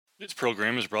This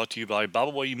program is brought to you by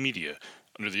Bible Way Media,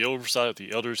 under the oversight of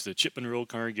the elders of the Chipman Road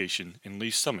Congregation in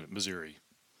Lee Summit, Missouri.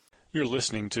 You're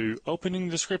listening to Opening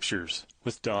the Scriptures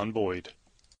with Don Boyd.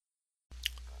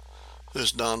 This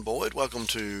is Don Boyd. Welcome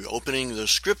to Opening the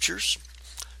Scriptures.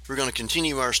 We're going to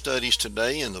continue our studies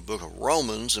today in the book of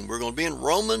Romans, and we're going to be in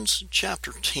Romans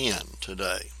chapter 10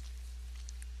 today.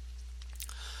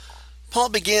 Paul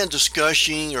began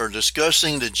discussing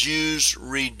the Jews'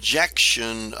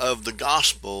 rejection of the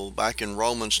gospel back in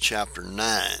Romans chapter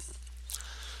 9.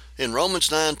 In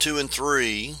Romans 9, 2 and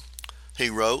 3, he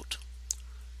wrote,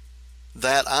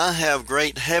 "That I have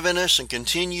great heaviness and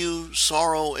continued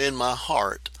sorrow in my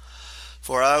heart,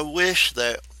 for I wish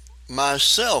that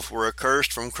myself were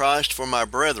accursed from Christ for my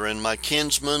brethren, my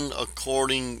kinsmen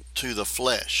according to the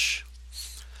flesh."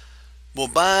 Well,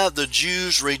 by the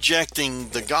Jews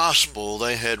rejecting the gospel,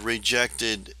 they had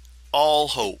rejected all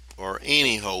hope or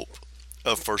any hope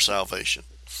for salvation.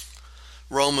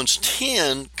 Romans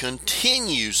 10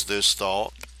 continues this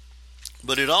thought,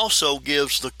 but it also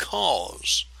gives the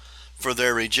cause for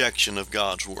their rejection of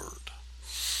God's word.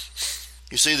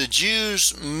 You see, the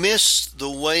Jews missed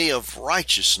the way of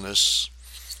righteousness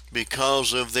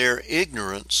because of their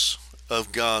ignorance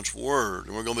of God's word.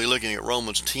 And we're going to be looking at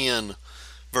Romans 10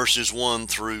 verses 1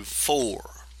 through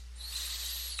 4.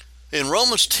 In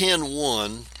Romans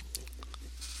 10:1,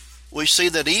 we see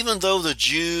that even though the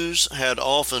Jews had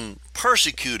often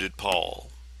persecuted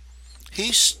Paul,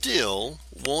 he still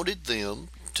wanted them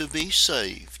to be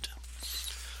saved.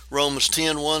 Romans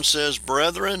 10:1 says,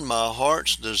 "Brethren, my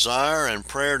heart's desire and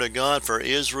prayer to God for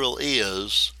Israel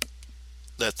is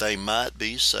that they might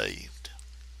be saved."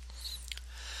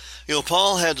 You know,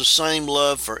 Paul had the same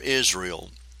love for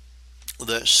Israel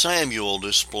that Samuel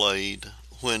displayed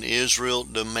when Israel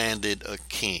demanded a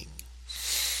king.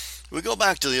 We go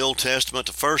back to the Old Testament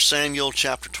to 1 Samuel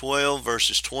chapter 12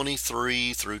 verses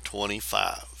 23 through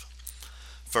 25.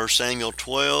 1 Samuel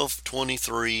 12,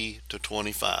 23 to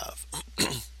 25.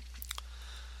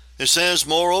 It says,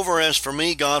 "Moreover, as for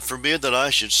me, God forbid that I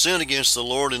should sin against the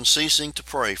Lord in ceasing to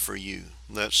pray for you."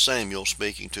 That's Samuel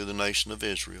speaking to the nation of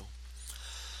Israel.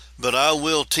 "But I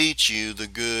will teach you the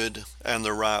good and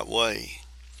the right way.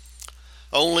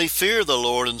 Only fear the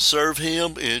Lord and serve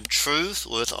him in truth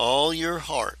with all your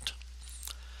heart.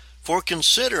 For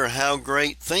consider how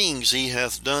great things he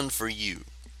hath done for you.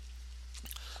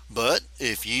 But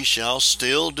if ye shall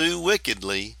still do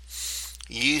wickedly,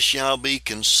 ye shall be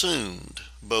consumed,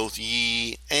 both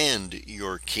ye and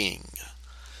your king."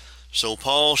 So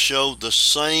Paul showed the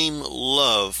same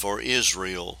love for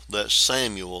Israel that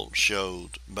Samuel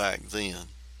showed back then.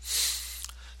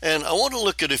 And I want to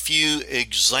look at a few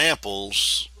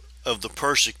examples of the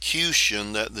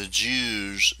persecution that the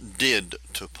Jews did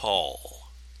to Paul.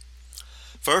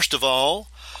 First of all,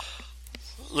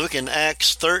 look in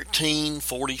Acts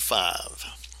 13:45.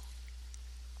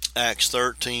 Acts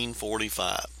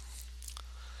 13:45.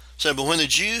 So, "But when the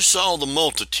Jews saw the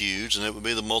multitudes," and it would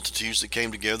be the multitudes that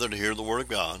came together to hear the word of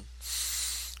God,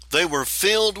 "they were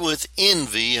filled with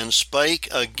envy and spake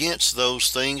against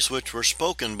those things which were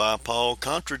spoken by Paul,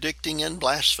 contradicting and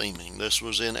blaspheming." This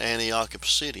was in Antioch of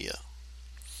Pisidia.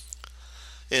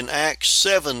 In Acts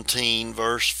 17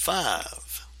 verse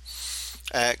 5.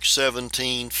 Acts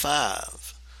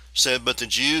 17:5 said, "But the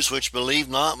Jews which believed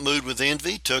not, moved with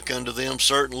envy, took unto them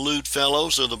certain lewd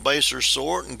fellows of the baser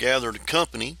sort, and gathered a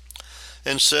company,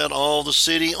 and set all the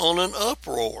city on an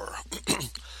uproar,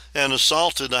 and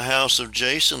assaulted the house of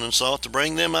Jason, and sought to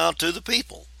bring them out to the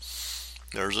people."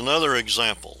 There's another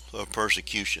example of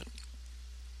persecution.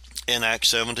 In Acts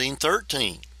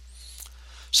 17:13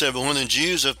 said, "But when the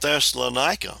Jews of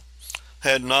Thessalonica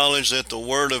had knowledge that the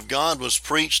word of God was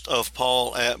preached of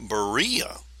Paul at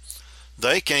Berea,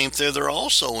 they came thither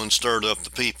also and stirred up the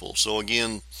people." So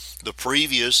again, the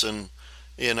previous in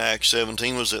Acts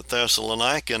 17 was at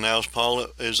Thessalonica, and now Paul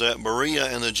is at Berea,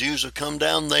 and the Jews have come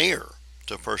down there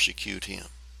to persecute him.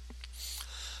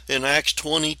 In Acts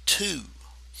 22,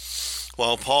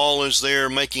 while Paul is there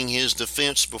making his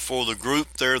defense before the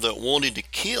group there that wanted to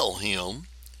kill him,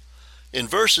 in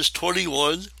verses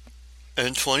 21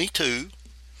 and 22,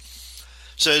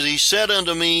 says, "He said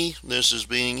unto me," this is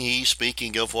being he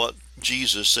speaking of what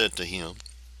Jesus said to him,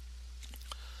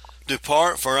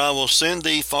 "Depart, for I will send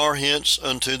thee far hence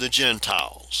unto the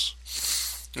Gentiles."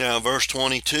 Now, verse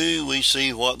 22, we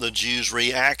see what the Jews'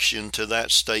 reaction to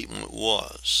that statement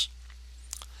was.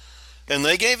 "And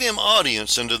they gave him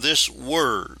audience unto this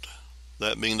word,"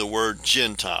 that being the word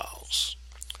Gentiles,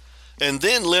 "and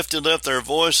then lifted up their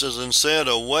voices and said,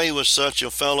 Away with such a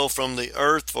fellow from the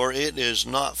earth, for it is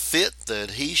not fit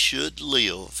that he should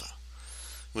live."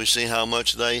 We see how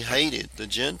much they hated the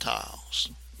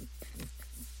Gentiles.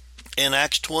 In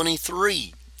Acts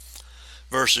 23,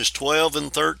 verses 12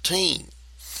 and 13,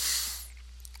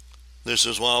 this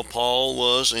is while Paul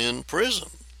was in prison.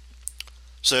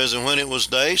 It says, and when it was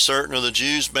day, certain of the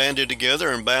Jews banded together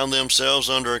and bound themselves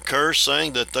under a curse,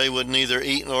 saying that they would neither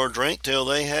eat nor drink till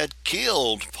they had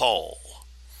killed Paul.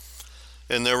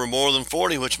 And there were more than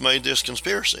 40 which made this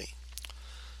conspiracy.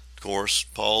 Of course,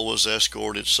 Paul was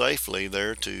escorted safely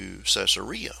there to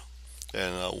Caesarea.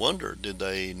 And I wonder, did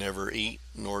they never eat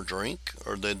nor drink,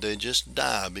 or did they just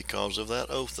die because of that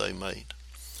oath they made?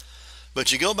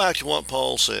 But you go back to what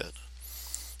Paul said.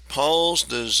 Paul's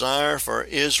desire for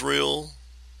Israel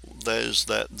is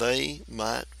that they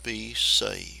might be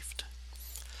saved.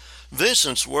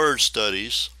 Vincent's word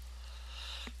studies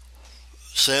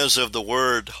says of the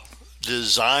word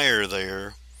desire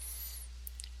there,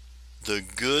 the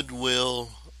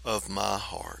goodwill of my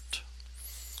heart.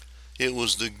 It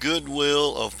was the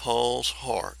goodwill of Paul's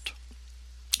heart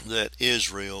that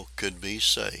Israel could be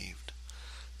saved,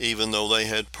 even though they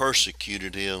had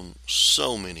persecuted him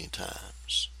so many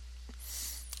times.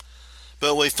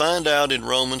 But we find out in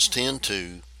Romans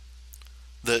 10:2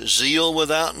 that zeal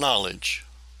without knowledge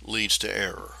leads to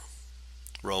error.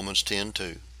 Romans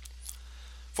 10:2.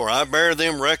 For I bear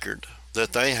them record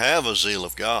that they have a zeal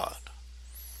of God,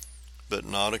 but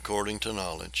not according to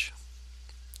knowledge.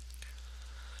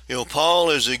 Paul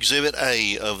is exhibit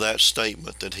A of that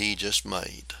statement that he just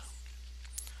made.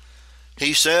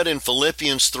 He said in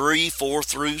Philippians 3:4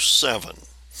 through 7,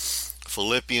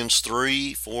 Philippians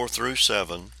 3:4 through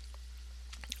 7,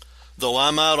 though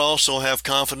I might also have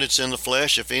confidence in the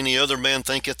flesh, if any other man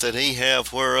thinketh that he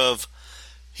have whereof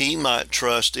he might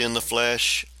trust in the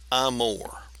flesh, I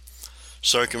more.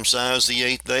 Circumcised the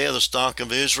 8th day of the stock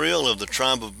of Israel, of the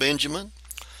tribe of Benjamin,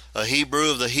 a Hebrew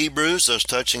of the Hebrews, thus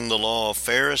touching the law of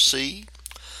Pharisee,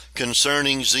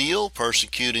 concerning zeal,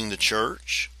 persecuting the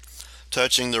church,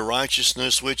 touching the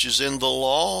righteousness which is in the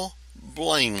law,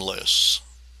 blameless.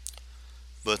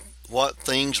 But what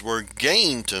things were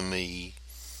gained to me,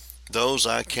 those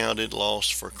I counted loss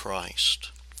for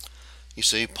Christ. You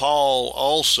see, Paul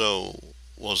also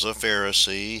was a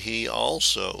Pharisee. He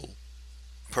also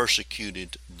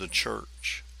persecuted the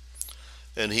church.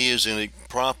 And he is a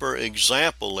proper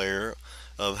example there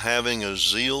of having a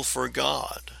zeal for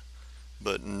God,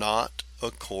 but not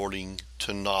according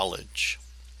to knowledge.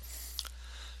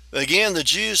 Again, the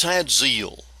Jews had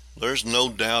zeal. There's no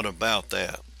doubt about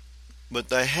that. But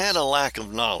they had a lack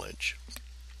of knowledge.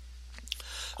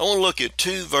 I want to look at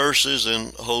 2 verses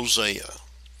in Hosea.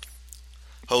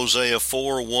 Hosea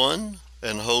 4:1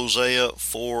 and Hosea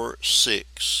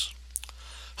 4:6.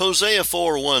 Hosea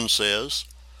 4:1 says,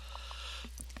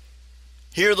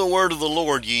 hear the word of the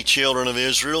Lord, ye children of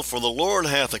Israel, for the Lord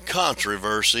hath a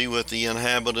controversy with the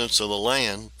inhabitants of the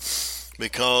land,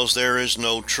 because there is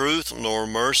no truth, nor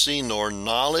mercy, nor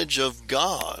knowledge of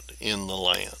God in the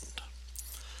land.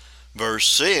 Verse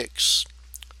 6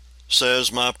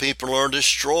 says, my people are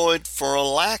destroyed for a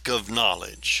lack of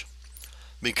knowledge.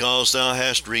 Because thou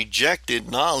hast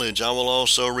rejected knowledge, I will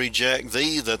also reject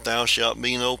thee, that thou shalt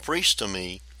be no priest to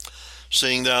me.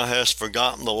 Seeing thou hast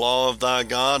forgotten the law of thy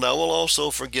God, I will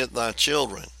also forget thy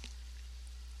children.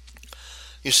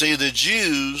 You see, the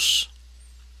Jews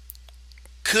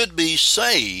could be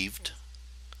saved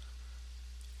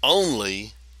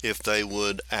only if they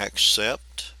would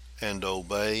accept and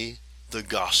obey the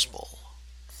gospel.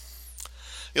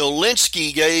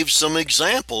 Linsky gave some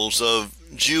examples of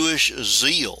Jewish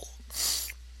zeal,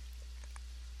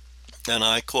 and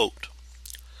I quote,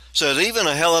 says, even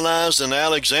a Hellenized and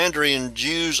Alexandrian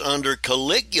Jews under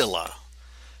Caligula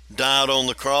died on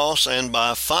the cross and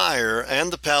by fire,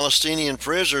 and the Palestinian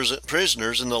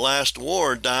prisoners in the last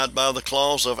war died by the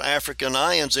claws of African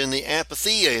lions in the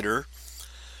amphitheater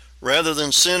rather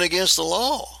than sin against the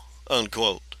law,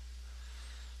 unquote.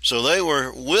 So they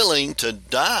were willing to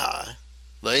die.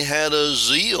 They had a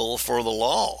zeal for the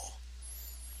law,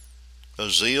 a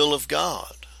zeal of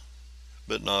God,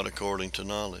 but not according to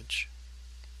knowledge.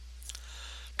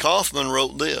 Kaufman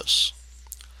wrote this,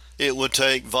 it would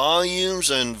take volumes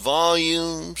and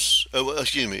volumes,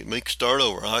 let me start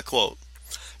over, I quote,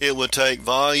 it would take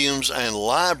volumes and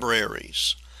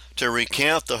libraries to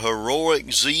recount the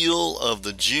heroic zeal of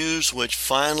the Jews which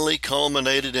finally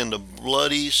culminated in the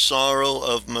bloody sorrow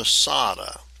of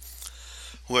Masada,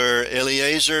 where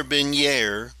Eleazar ben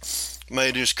Yair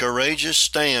made his courageous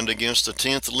stand against the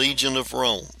 10th Legion of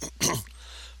Rome,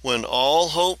 when all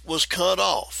hope was cut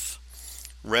off,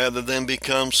 rather than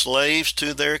become slaves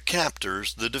to their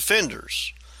captors, the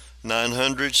defenders,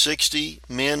 960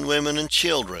 men, women, and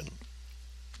children,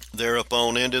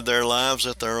 thereupon ended their lives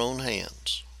at their own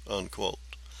hands, unquote.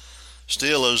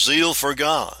 Still a zeal for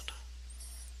God,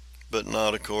 but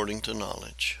not according to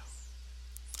knowledge.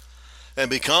 And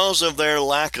because of their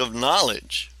lack of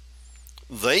knowledge,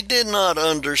 they did not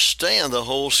understand the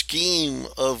whole scheme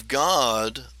of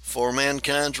God for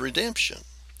mankind's redemption.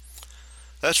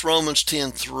 That's Romans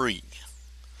 10:3.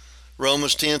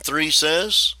 Romans 10:3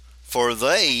 says, "For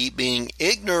they, being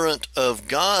ignorant of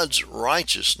God's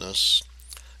righteousness,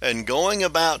 and going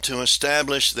about to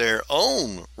establish their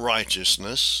own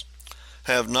righteousness,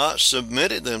 have not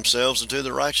submitted themselves unto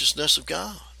the righteousness of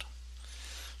God."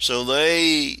 So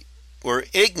they were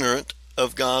ignorant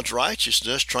of God's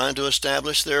righteousness, trying to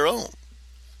establish their own.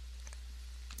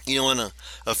 In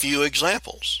a few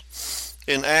examples.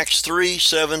 In Acts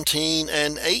 3:17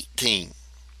 and 18.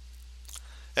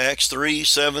 Acts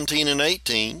 3:17 and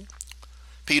 18,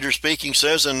 Peter speaking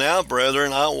says, "And now,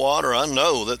 brethren, I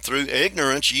know that through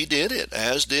ignorance ye did it,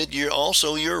 as did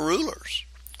also your rulers.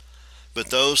 But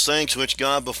those things which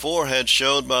God before had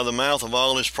showed by the mouth of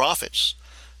all his prophets,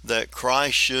 that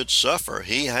Christ should suffer,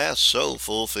 he hath so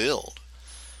fulfilled."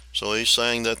 So he's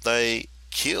saying that they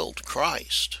killed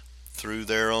Christ through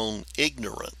their own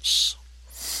ignorance.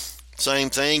 Same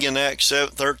thing in Acts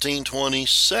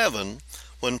 13:27,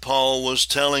 when Paul was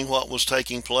telling what was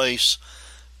taking place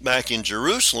back in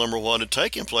Jerusalem, or what had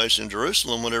taken place in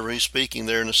Jerusalem whenever he's speaking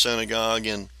there in the synagogue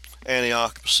in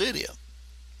Antioch, Pisidia.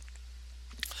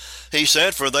 He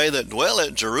said, "For they that dwell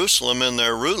at Jerusalem and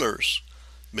their rulers,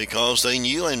 because they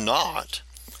knew him not,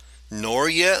 nor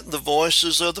yet the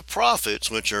voices of the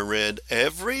prophets, which are read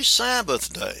every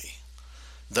Sabbath day,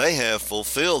 they have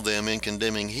fulfilled them in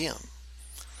condemning him."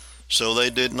 So they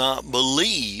did not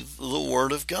believe the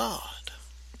word of God.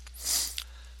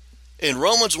 In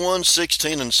Romans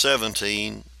 1:16 and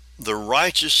 17, the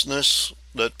righteousness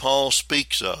that Paul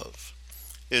speaks of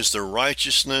is the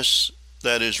righteousness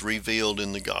that is revealed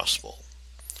in the gospel.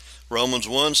 Romans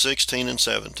 1:16 and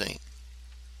 17.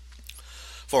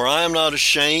 "For I am not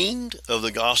ashamed of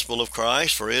the gospel of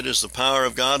Christ, for it is the power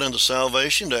of God unto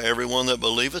salvation to everyone that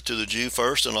believeth, to the Jew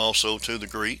first, and also to the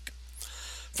Greek.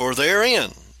 For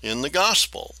therein, in the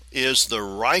gospel, is the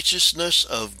righteousness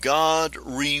of God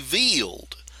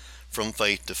revealed from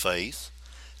faith to faith,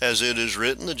 as it is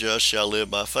written, the just shall live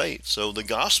by faith." So the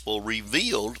gospel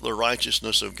revealed the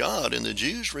righteousness of God, and the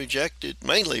Jews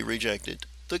mainly rejected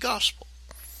the gospel.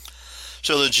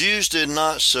 So the Jews did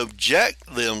not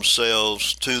subject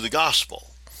themselves to the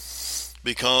gospel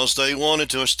because they wanted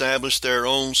to establish their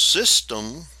own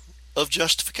system of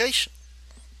justification.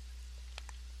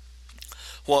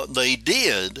 What they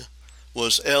did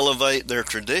was elevate their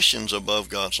traditions above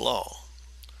God's law.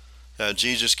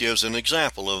 Jesus gives an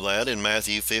example of that in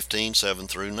Matthew 15:7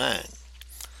 through 9.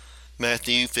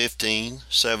 Matthew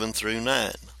 15:7 through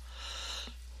 9.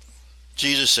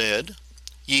 Jesus said,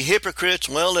 "Ye hypocrites,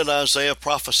 well did Isaiah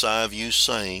prophesy of you,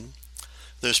 saying,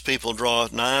 This people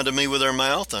draweth nigh unto me with their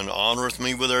mouth, and honoreth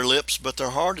me with their lips, but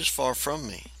their heart is far from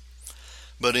me.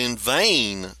 But in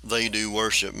vain they do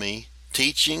worship me,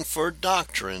 teaching for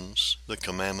doctrines the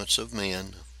commandments of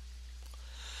men."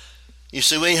 You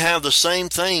see, we have the same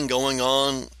thing going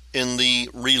on in the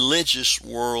religious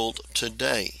world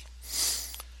today.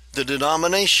 The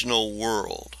denominational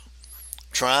world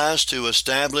tries to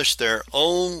establish their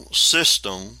own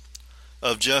system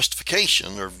of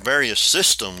justification, or various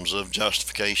systems of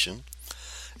justification,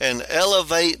 and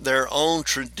elevate their own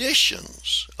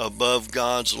traditions above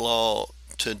God's law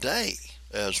today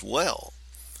as well.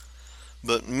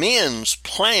 But men's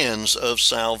plans of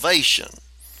salvation,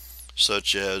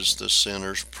 such as the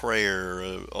sinner's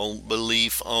prayer,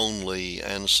 belief only,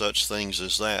 and such things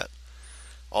as that,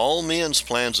 all men's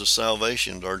plans of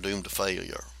salvation are doomed to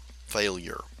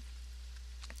failure.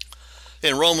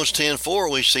 In Romans 10:4,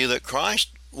 we see that Christ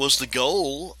was the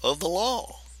goal of the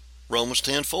law. Romans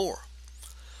 10:4.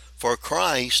 "For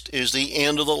Christ is the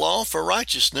end of the law for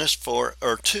righteousness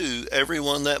to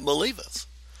everyone that believeth."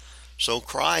 So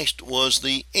Christ was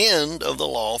the end of the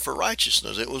law for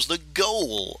righteousness. It was the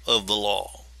goal of the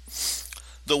law.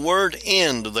 The word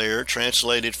end there,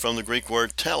 translated from the Greek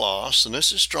word telos, and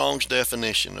this is Strong's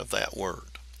definition of that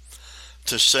word: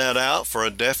 to set out for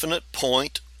a definite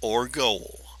point or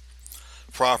goal.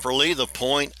 Properly, the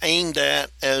point aimed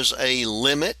at as a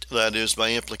limit, that is,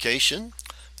 by implication,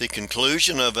 the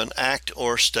conclusion of an act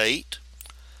or state.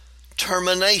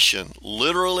 Termination,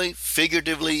 literally,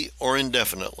 figuratively, or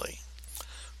indefinitely.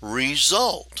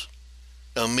 Result,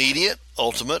 immediate,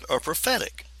 ultimate, or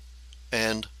prophetic.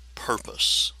 And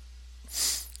purpose.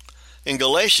 In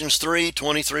Galatians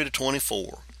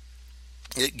 3:23-24,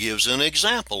 it gives an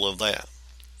example of that.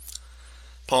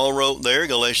 Paul wrote there,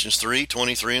 Galatians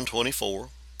 3:23 and 24,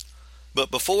 "But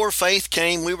before faith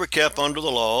came, we were kept under the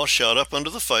law, shut up under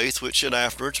the faith which should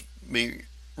afterwards be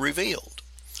revealed.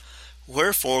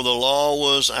 Wherefore the law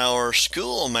was our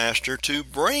schoolmaster to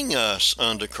bring us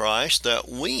unto Christ, that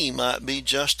we might be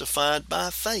justified by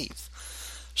faith."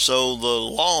 So the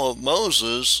law of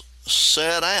Moses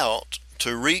set out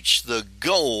to reach the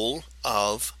goal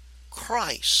of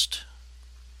Christ.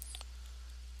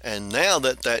 And now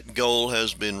that that goal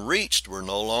has been reached, we're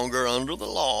no longer under the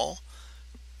law,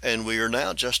 and we are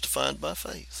now justified by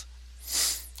faith.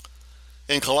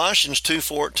 In Colossians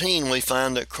 2:14, we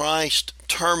find that Christ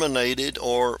terminated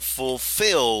or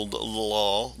fulfilled the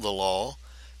law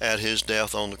at his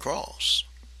death on the cross.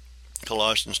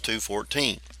 Colossians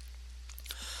 2:14.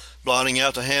 "Blotting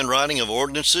out the handwriting of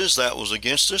ordinances that was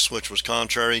against us, which was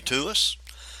contrary to us,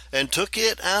 and took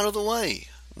it out of the way,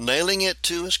 nailing it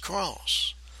to his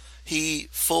cross." He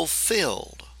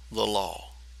fulfilled the law.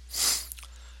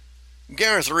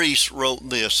 Gareth Reese wrote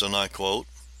this, and I quote,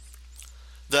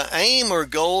 "The aim or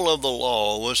goal of the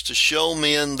law was to show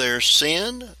men their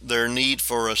sin, their need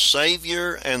for a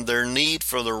Savior, and their need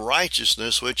for the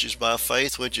righteousness which is by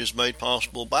faith, which is made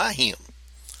possible by him.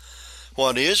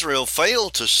 What Israel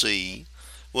failed to see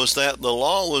was that the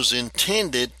law was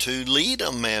intended to lead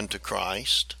a man to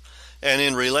Christ, and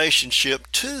in relationship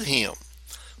to him,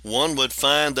 one would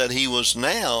find that he was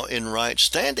now in right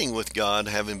standing with God,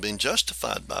 having been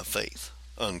justified by faith,"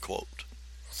 unquote.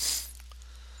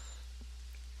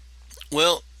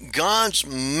 Well, God's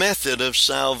method of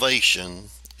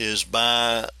salvation is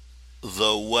by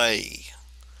the way,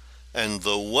 and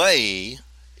the way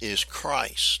is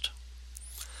Christ.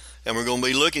 And we're going to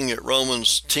be looking at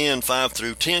Romans 10:5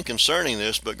 through 10 concerning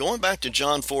this, but going back to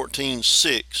John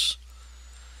 14:6,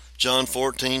 John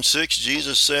 14:6,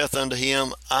 Jesus saith unto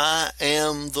him, "I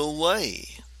am the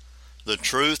way, the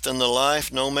truth, and the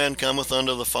life. No man cometh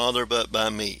unto the Father but by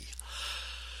me."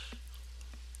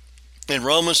 In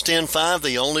Romans 10:5,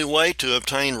 the only way to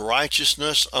obtain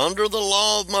righteousness under the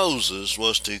law of Moses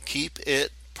was to keep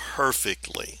it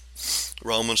perfectly.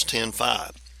 Romans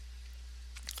 10:5.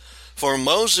 "For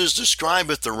Moses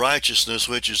describeth the righteousness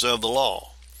which is of the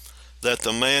law, that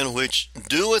the man which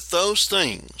doeth those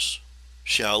things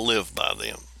shall live by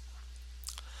them."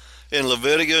 In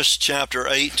Leviticus chapter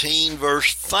 18,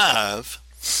 verse 5,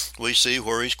 we see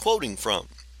where he's quoting from.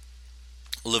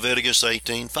 Leviticus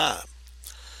 18:5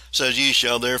 says, "Ye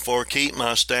shall therefore keep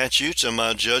my statutes and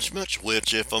my judgments,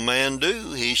 which if a man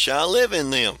do, he shall live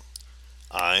in them.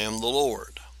 I am the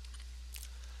Lord."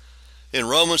 In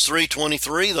Romans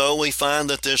 3:23, though, we find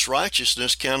that this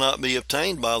righteousness cannot be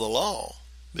obtained by the law,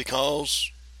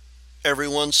 because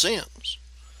everyone sins.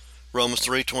 Romans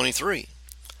 3:23,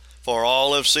 "For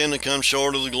all have sinned and come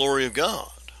short of the glory of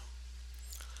God."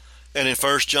 And in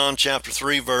 1 John chapter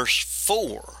 3, verse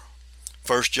 4,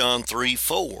 1 John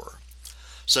 3:4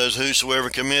 says, "Whosoever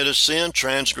committeth sin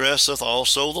transgresseth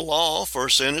also the law, for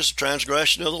sin is the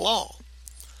transgression of the law."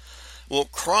 Well,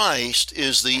 Christ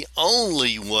is the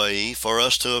only way for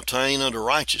us to obtain unto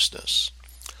righteousness.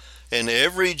 And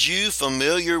every Jew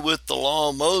familiar with the law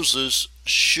of Moses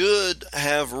should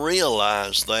have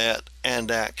realized that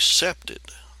and accepted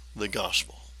the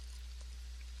gospel.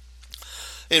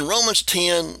 In Romans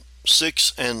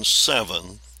 10:6 and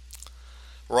 7,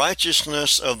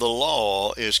 righteousness of the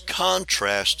law is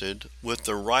contrasted with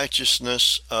the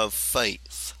righteousness of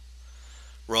faith.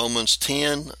 Romans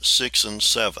 10:6 and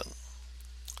 7.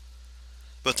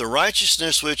 "But the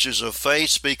righteousness which is of faith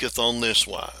speaketh on this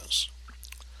wise,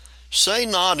 Say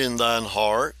not in thine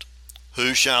heart,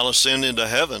 Who shall ascend into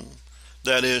heaven,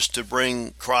 that is, to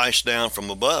bring Christ down from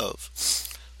above,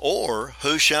 or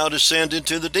who shall descend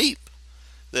into the deep,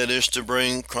 that is, to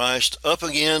bring Christ up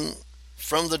again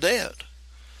from the dead."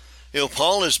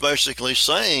 Paul is basically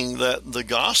saying that the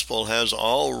gospel has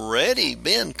already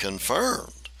been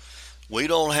confirmed. We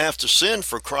don't have to sin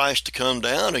for Christ to come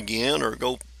down again, or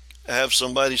go have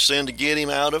somebody sin to get him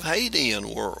out of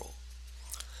Hadean world.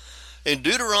 In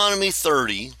Deuteronomy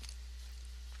 30,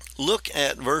 look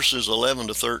at verses 11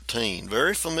 to 13.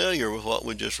 Very familiar with what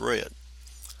we just read.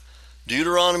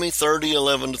 Deuteronomy 30,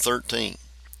 11 to 13.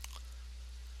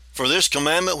 "For this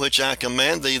commandment which I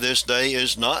command thee this day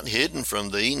is not hidden from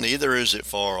thee, neither is it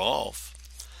far off.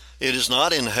 It is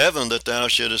not in heaven that thou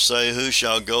shouldest say, Who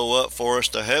shall go up for us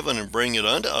to heaven and bring it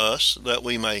unto us, that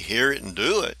we may hear it and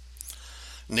do it?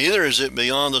 Neither is it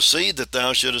beyond the sea that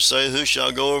thou shouldest say, Who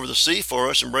shall go over the sea for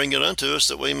us and bring it unto us,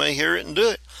 that we may hear it and do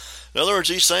it?" In other words,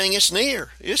 he's saying it's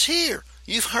near. It's here.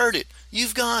 You've heard it.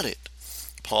 You've got it.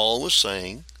 Paul was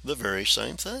saying the very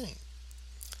same thing.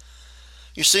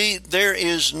 You see, there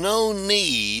is no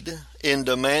need in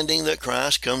demanding that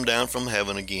Christ come down from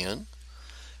heaven again,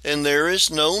 and there is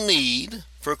no need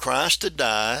for Christ to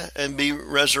die and be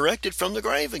resurrected from the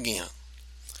grave again.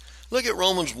 Look at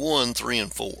Romans 1, 3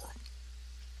 and 4.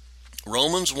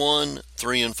 Romans 1,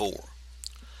 3 and 4.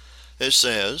 It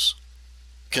says,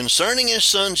 concerning his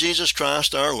Son Jesus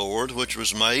Christ our Lord, which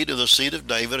was made of the seed of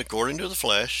David according to the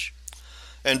flesh,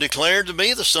 and declared to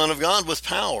be the Son of God with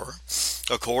power,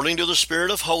 according to the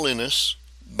Spirit of holiness,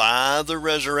 by the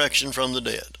resurrection from the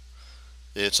dead.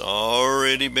 It's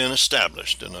already been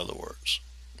established, in other words.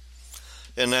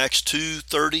 In Acts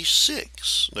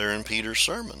 2:36, there in Peter's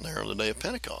sermon, there on the day of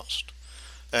Pentecost.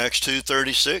 Acts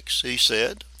 2:36, he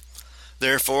said,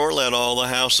 therefore let all the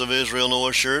house of Israel know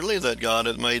assuredly that God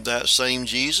hath made that same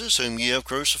Jesus, whom ye have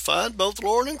crucified, both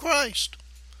Lord and Christ.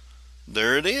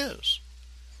 There it is.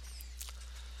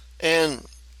 And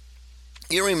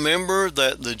you remember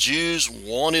that the Jews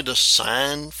wanted a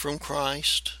sign from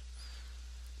Christ?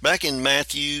 Back in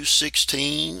Matthew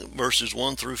 16, verses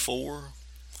 1 through 4.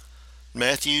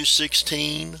 Matthew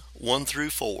 16, 1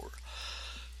 through 4.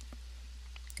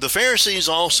 The Pharisees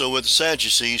also with the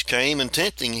Sadducees came and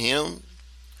tempting,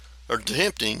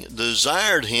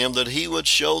 desired him that he would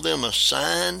show them a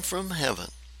sign from heaven.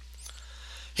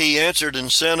 He answered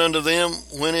and said unto them,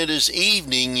 when it is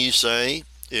evening, ye say,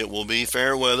 it will be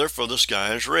fair weather, for the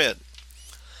sky is red.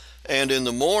 And in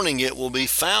the morning it will be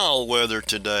foul weather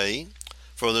today,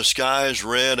 for the sky is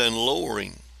red and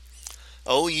lowering.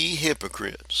 O ye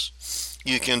hypocrites,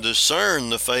 you can discern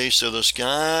the face of the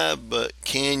sky, but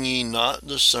can ye not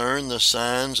discern the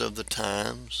signs of the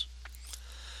times?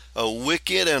 A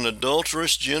wicked and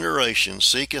adulterous generation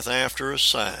seeketh after a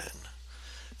sign,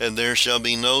 and there shall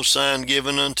be no sign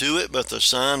given unto it but the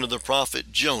sign of the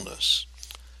prophet Jonas.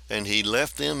 And he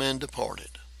left them and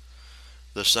departed.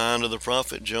 The sign of the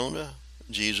prophet Jonah,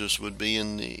 Jesus would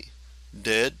be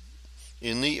dead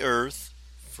in the earth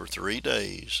for 3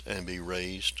 days and be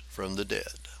raised from the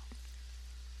dead.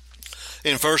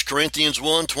 In 1 Corinthians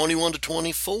 1, 21 to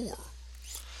 24.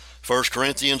 1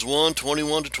 Corinthians 1,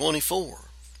 21 to 24.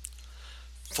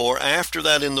 For after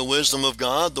that in the wisdom of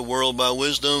God, the world by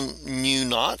wisdom knew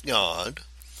not God.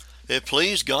 It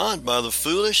pleased God by the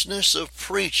foolishness of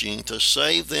preaching to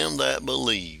save them that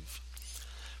believe.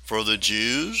 For the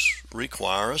Jews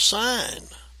require a sign,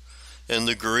 and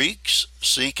the Greeks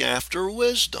seek after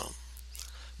wisdom.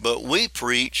 But we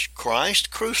preach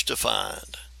Christ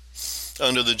crucified,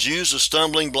 unto the Jews a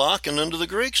stumbling block, and unto the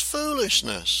Greeks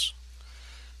foolishness.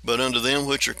 But unto them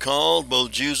which are called,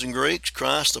 both Jews and Greeks,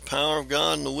 Christ the power of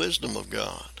God and the wisdom of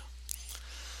God.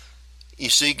 You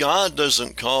see, God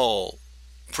doesn't call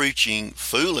preaching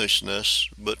foolishness,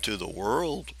 but to the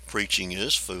world, preaching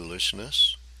is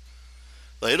foolishness.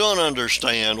 They don't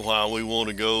understand why we want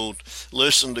to go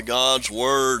listen to God's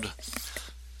Word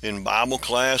in Bible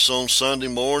class on Sunday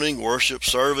morning, worship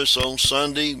service on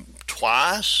Sunday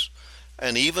twice,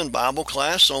 and even Bible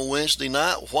class on Wednesday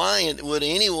night. Why would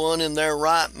anyone in their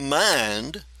right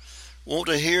mind want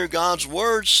to hear God's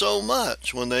Word so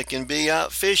much when they can be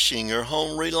out fishing or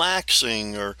home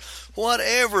relaxing or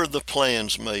whatever the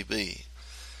plans may be?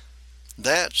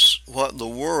 That's what the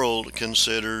world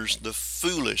considers the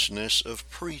foolishness of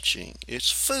preaching.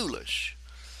 It's foolish.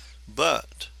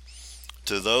 But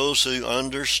to those who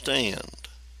understand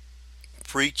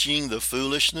preaching, the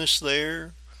foolishness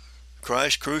there,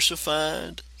 Christ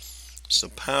crucified, it's the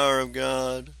power of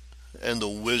God and the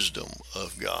wisdom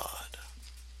of God.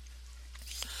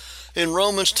 In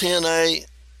Romans 10:8,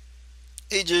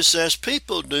 it just says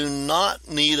people do not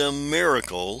need a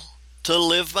miracle to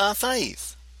live by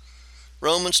faith.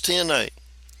 Romans 10:8.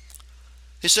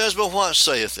 He says, but what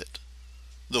saith it?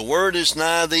 The word is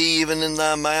nigh thee, even in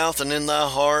thy mouth and in thy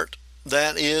heart.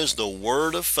 That is the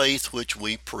word of faith which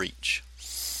we preach.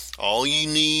 All you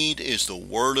need is the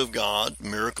word of God.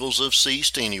 Miracles have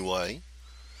ceased anyway.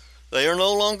 They are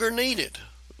no longer needed.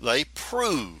 They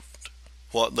proved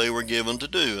what they were given to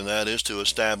do, and that is to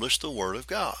establish the Word of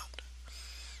God.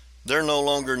 They're no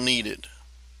longer needed.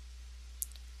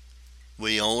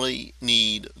 We only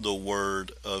need the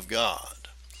Word of God.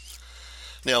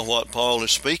 Now, what Paul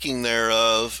is speaking there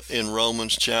of in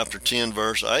Romans chapter 10,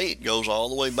 verse 8, goes all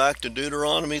the way back to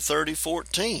Deuteronomy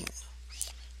 30:14.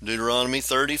 Deuteronomy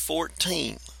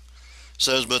 30:14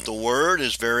 says, but the word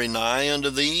is very nigh unto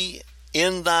thee,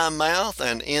 in thy mouth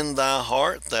and in thy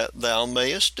heart, that thou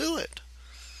mayest do it.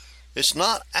 It's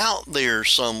not out there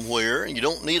somewhere. You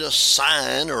don't need a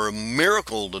sign or a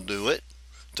miracle to do it,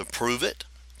 to prove it.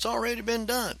 It's already been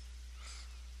done.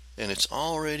 And it's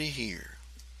already here.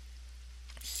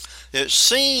 It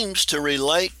seems to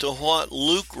relate to what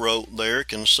Luke wrote there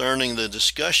concerning the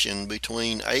discussion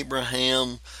between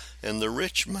Abraham and the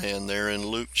rich man there in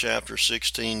Luke chapter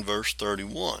 16, verse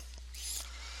 31.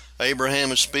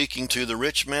 Abraham is speaking to the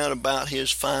rich man about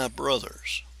his 5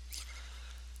 brothers.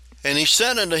 And he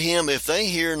said unto him, If they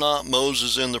hear not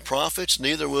Moses and the prophets,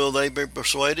 neither will they be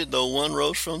persuaded, though one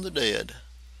rose from the dead.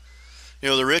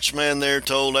 The rich man there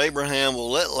told Abraham, well,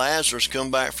 let Lazarus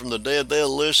come back from the dead.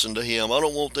 They'll listen to him. I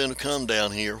don't want them to come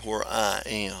down here where I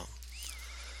am.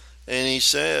 And he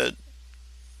said,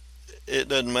 it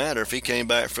doesn't matter. If he came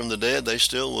back from the dead, they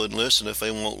still wouldn't listen if they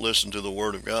won't listen to the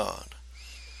Word of God.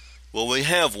 Well, we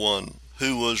have one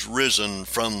who was risen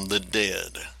from the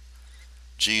dead,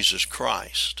 Jesus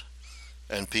Christ,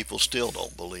 and people still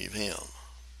don't believe him.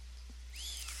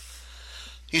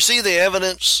 You see, the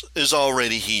evidence is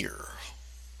already here.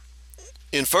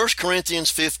 In 1 Corinthians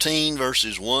 15,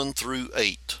 verses 1 through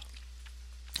 8.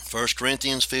 1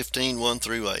 Corinthians 15, 1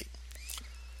 through 8.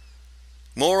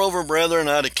 Moreover, brethren,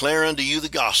 I declare unto you the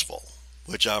gospel,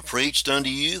 which I preached unto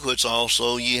you, which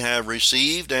also ye have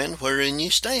received, and wherein ye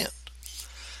stand,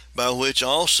 by which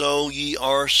also ye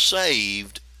are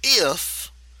saved,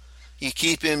 if ye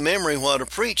keep in memory what I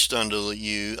preached unto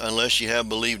you, unless ye have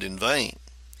believed in vain.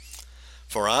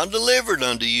 For I delivered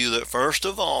unto you that first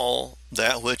of all,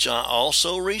 that which I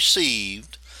also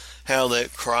received, how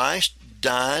that Christ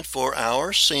died for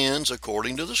our sins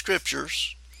according to the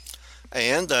Scriptures,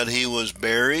 and that he was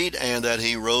buried, and that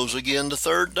he rose again the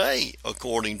 3rd day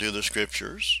according to the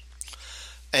Scriptures,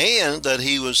 and that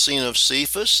he was seen of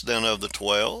Cephas, then of the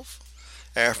 12.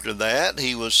 After that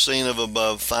he was seen of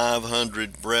above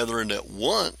 500 brethren at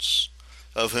once,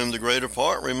 of whom the greater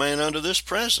part remain unto this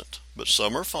present, but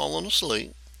some are fallen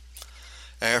asleep.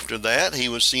 After that he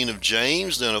was seen of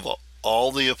James, then of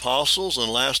all the apostles, and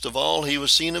last of all he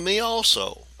was seen of me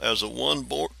also, as of one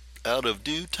born out of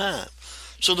due time.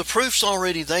 So the proof's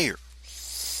already there.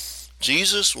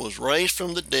 Jesus was raised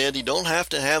from the dead. You don't have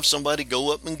to have somebody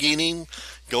go up and get him,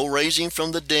 go raise him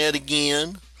from the dead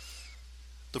again.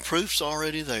 The proof's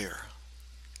already there.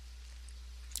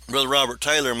 Brother Robert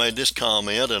Taylor made this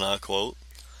comment, and I quote,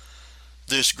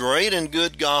 This great and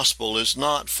good gospel is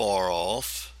not far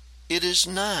off, it is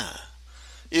nigh.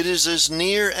 It is as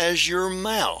near as your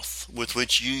mouth with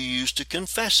which you use to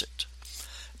confess it,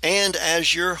 and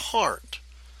as your heart,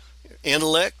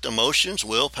 intellect, emotions,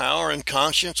 willpower, and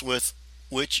conscience with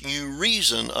which you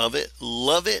reason of it,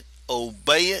 love it,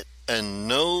 obey it, and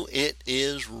know it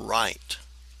is right.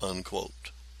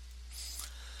 Unquote.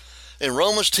 In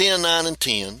Romans 10, 9, and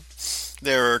 10,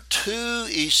 there are 2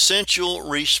 essential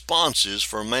responses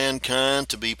for mankind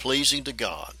to be pleasing to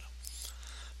God.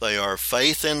 They are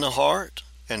faith in the heart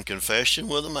and confession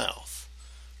with the mouth.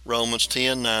 Romans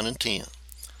 10, 9, and 10.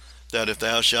 That if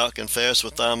thou shalt confess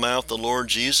with thy mouth the Lord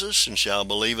Jesus, and shalt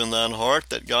believe in thine heart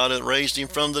that God hath raised him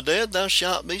from the dead, thou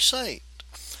shalt be saved.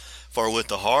 For with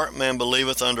the heart man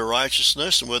believeth unto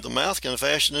righteousness, and with the mouth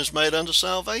confession is made unto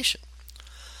salvation.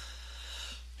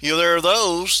 There are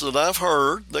those that I've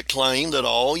heard that claim that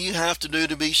all you have to do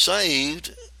to be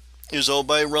saved is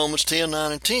obey Romans 10,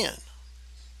 9, and 10.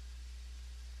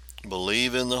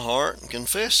 Believe in the heart and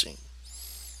confess him.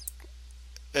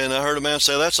 And I heard a man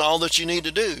say, that's all that you need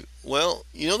to do. Well,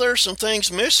 there are some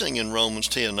things missing in Romans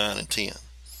 10, 9, and 10.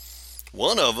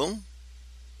 One of them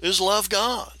is love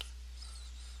God.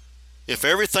 If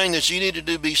everything that you need to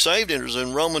do to be saved is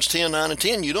in Romans 10, 9, and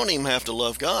 10, you don't even have to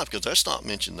love God, because that's not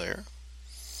mentioned there.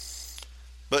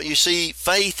 But you see,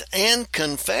 faith and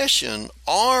confession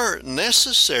are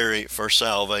necessary for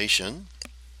salvation,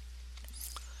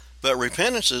 but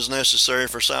repentance is necessary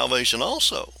for salvation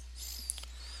also.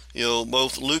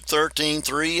 Both Luke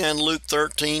 13:3 and Luke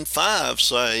 13:5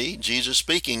 say, Jesus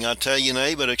speaking, I tell you,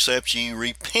 nay, but except ye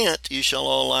repent, ye shall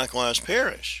all likewise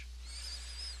perish.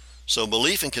 So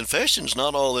belief and confession is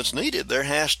not all that's needed. There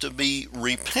has to be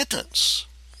repentance.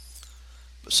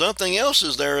 But something else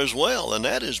is there as well, and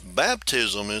that is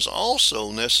baptism is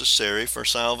also necessary for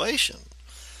salvation.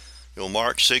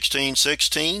 Mark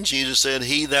 16:16, Jesus said,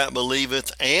 He that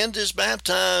believeth and is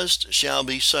baptized shall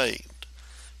be saved,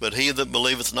 but he that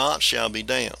believeth not shall be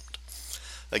damned.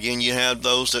 Again, you have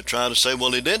those that try to say,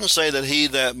 well, he didn't say that he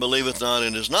that believeth not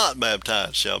and is not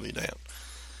baptized shall be damned.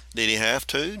 Did he have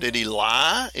to? Did he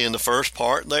lie in the first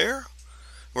part there,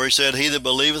 where he said, he that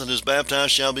believeth and is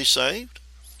baptized shall be saved?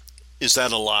 Is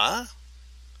that a lie?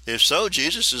 If so,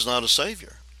 Jesus is not a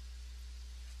Savior.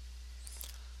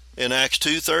 In Acts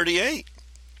 2:38,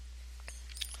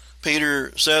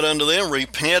 Peter said unto them,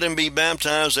 Repent and be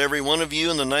baptized every one of you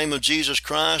in the name of Jesus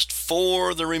Christ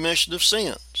for the remission of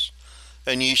sins,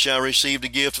 and ye shall receive the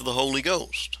gift of the Holy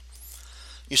Ghost.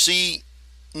 You see,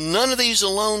 none of these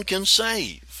alone can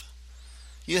save.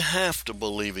 You have to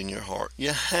believe in your heart.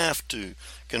 You have to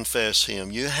confess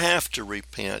Him. You have to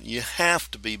repent. You have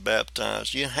to be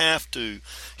baptized. You have to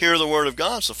hear the Word of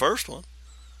God. It's the first one.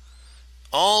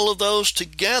 All of those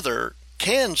together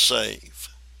can save.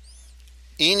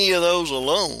 Any of those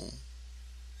alone,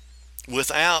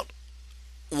 without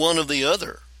one of the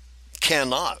other,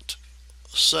 cannot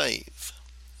save.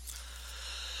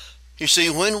 You see,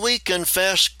 when we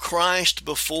confess Christ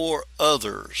before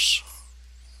others,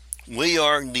 we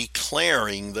are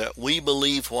declaring that we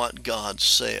believe what God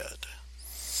said.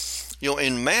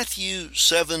 In Matthew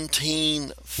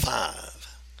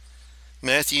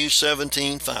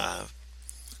 17:5,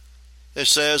 it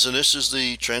says, and this is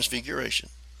the transfiguration,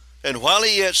 "And while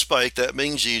he yet spake," that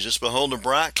being Jesus, "behold, a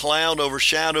bright cloud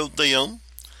overshadowed them.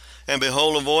 And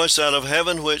behold, a voice out of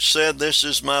heaven which said, This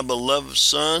is my beloved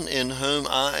Son, in whom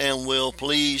I am well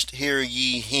pleased. Hear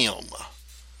ye him."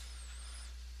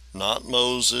 Not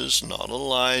Moses, not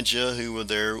Elijah, who were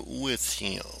there with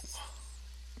him.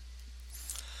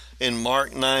 In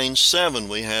Mark 9:7,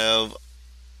 we have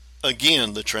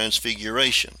again the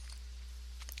transfiguration.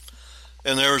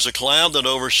 "And there was a cloud that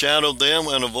overshadowed them,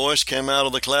 and a voice came out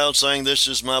of the cloud saying, This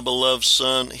is my beloved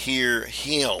Son, hear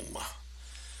him."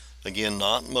 Again,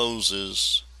 not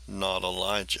Moses, not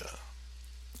Elijah.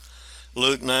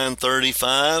 Luke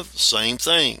 9:35, same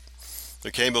thing.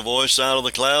 "There came a voice out of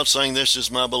the cloud saying, This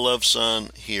is my beloved Son,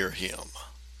 hear him."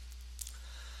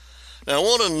 Now I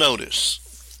want to notice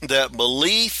that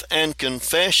belief and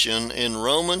confession in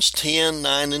Romans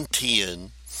 10:9 and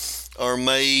 10 are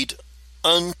made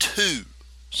unto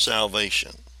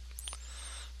salvation.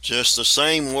 Just the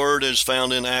same word is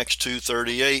found in Acts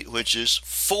 2:38, which is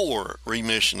for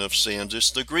remission of sins. It's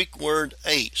the Greek word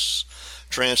eis,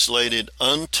 translated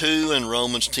unto in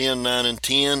Romans 10:9 and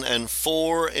 10, and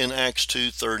for in Acts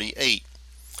 2:38.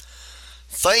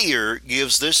 Thayer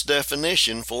gives this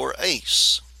definition for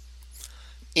eis: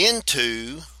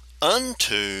 into,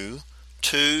 unto,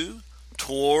 to,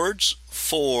 towards,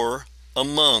 for,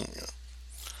 among.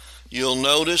 You'll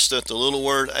notice that the little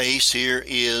word eis here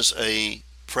is a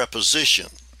preposition.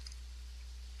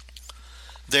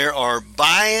 There are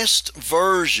biased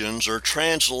versions or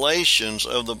translations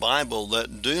of the Bible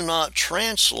that do not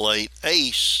translate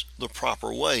eis the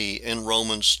proper way in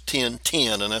Romans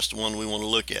 10:10, and that's the one we want to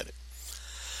look at.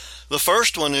 The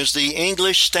first one is the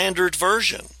English Standard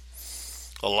Version.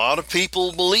 A lot of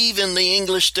people believe in the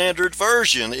English Standard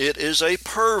Version. It is a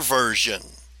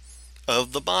perversion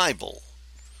of the Bible.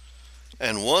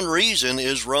 And one reason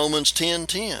is Romans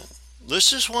 10:10.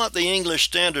 This is what the English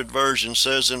Standard Version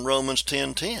says in Romans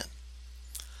 10:10.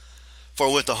 "For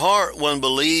with the heart one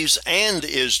believes and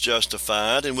is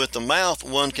justified, and with the mouth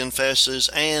one confesses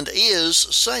and is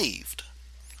saved."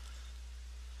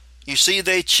 You see,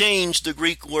 they changed the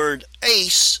Greek word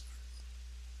eis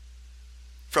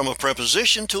from a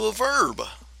preposition to a verb.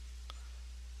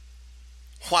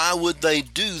 Why would they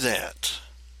do that?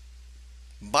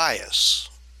 Bias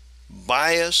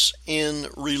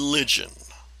in religion.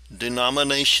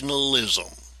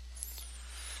 Denominationalism.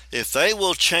 If they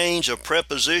will change a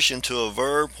preposition to a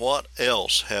verb, what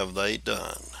else have they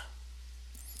done?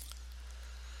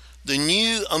 The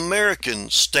New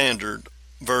American Standard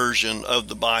Version of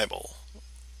the Bible.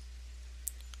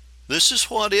 This is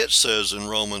what it says in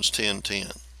Romans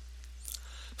 10:10.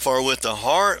 "For with the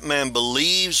heart man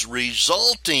believes,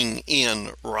 resulting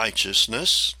in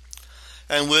righteousness,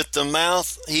 and with the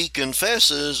mouth he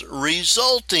confesses,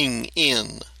 resulting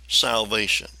in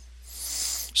salvation."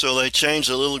 So they changed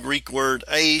the little Greek word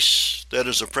eis, that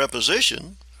is a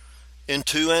preposition,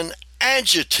 into an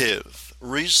adjective,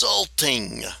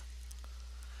 resulting.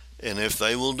 And if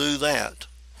they will do that,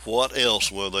 what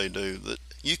else will they do?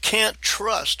 You can't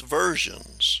trust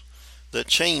versions that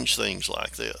change things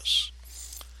like this.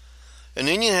 And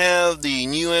then you have the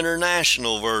New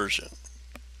International Version.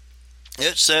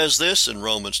 It says this in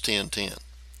Romans 10:10.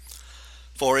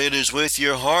 "For it is with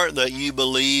your heart that you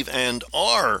believe and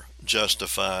are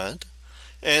justified,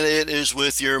 and it is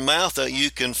with your mouth that you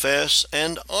confess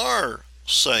and are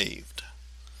saved."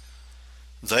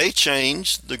 They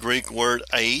changed the Greek word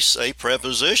eis, a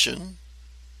preposition,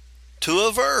 to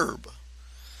a verb.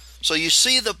 So you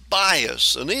see the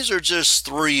bias, and these are just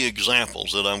 3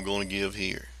 examples that I'm going to give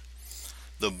here.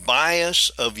 The bias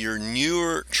of your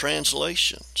newer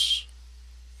translations.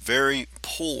 Very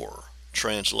poor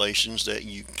translations that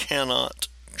you cannot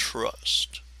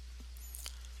trust.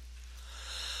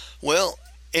 Well,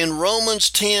 in Romans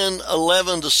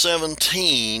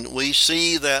 10:11-17, we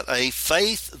see that a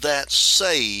faith that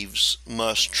saves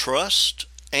must trust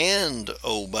and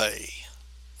obey.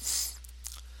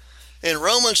 In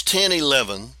Romans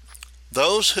 10:11,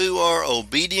 those who are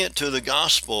obedient to the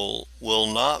gospel will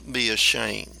not be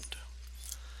ashamed.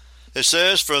 It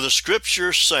says, "For the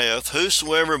scripture saith,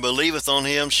 Whosoever believeth on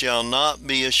him shall not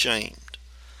be ashamed."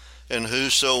 And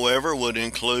whosoever would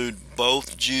include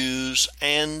both Jews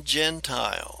and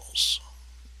Gentiles.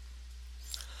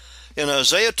 In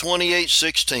Isaiah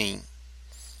 28:16,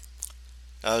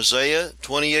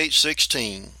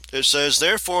 it says,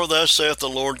 "Therefore thus saith the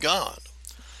Lord God,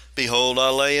 Behold, I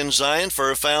lay in Zion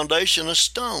for a foundation a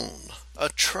stone, a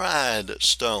tried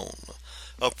stone,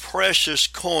 a precious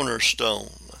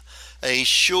cornerstone, a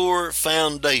sure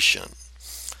foundation.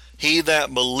 He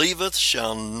that believeth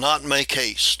shall not make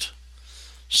haste."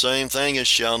 Same thing as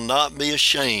shall not be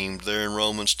ashamed there in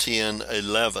Romans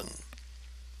 10:11.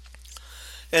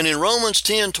 And in Romans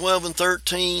 10:12 and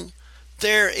 13,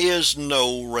 there is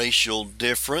no racial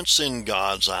difference in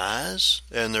God's eyes,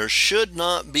 and there should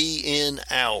not be in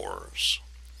ours.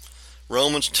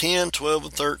 Romans 10:12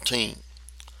 and 13.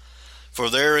 "For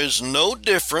there is no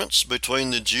difference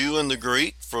between the Jew and the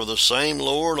Greek, for the same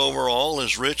Lord over all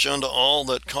is rich unto all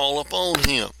that call upon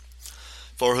him.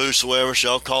 For whosoever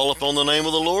shall call upon the name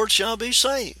of the Lord shall be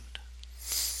saved."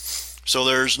 So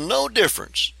there's no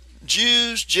difference.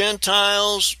 Jews,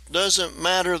 Gentiles, doesn't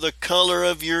matter the color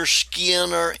of your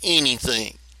skin or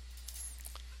anything.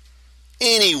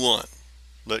 Anyone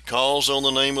that calls on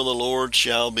the name of the Lord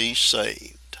shall be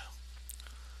saved.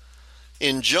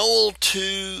 In Joel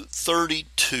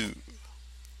 2:32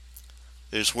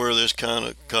 is where this kind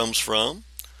of comes from.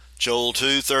 Joel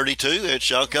 2:32, "It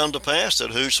shall come to pass that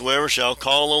whosoever shall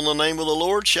call on the name of the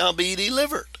Lord shall be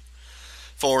delivered.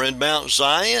 For in Mount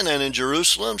Zion and in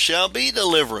Jerusalem shall be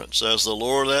deliverance, as the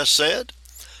Lord hath said,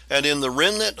 and in the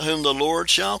remnant whom the Lord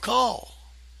shall call."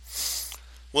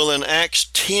 Well, in Acts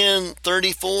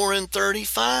 10:34 and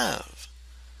 35,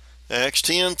 Acts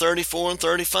 10:34 and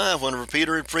 35, whenever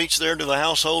Peter had preached there to the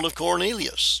household of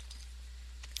Cornelius,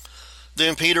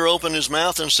 "Then Peter opened his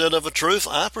mouth and said, Of a truth,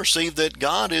 I perceive that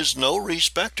God is no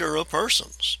respecter of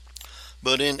persons,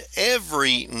 but in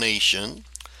every nation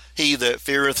he that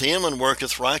feareth him and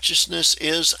worketh righteousness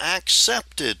is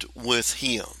accepted with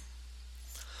him."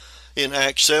 In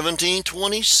Acts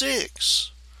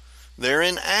 17:26, there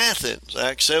in Athens,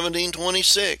 Acts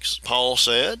 17:26, Paul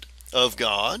said of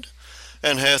God,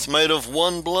 "And hath made of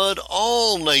one blood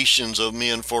all nations of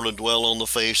men for to dwell on the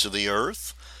face of the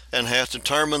earth, and hath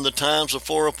determined the times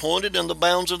afore appointed and the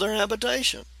bounds of their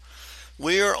habitation."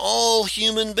 We are all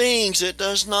human beings. It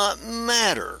does not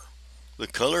matter the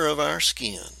color of our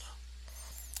skin.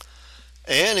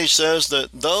 And he says that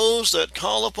those that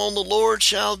call upon the Lord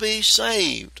shall be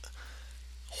saved.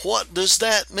 What does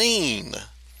that mean?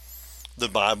 The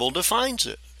Bible defines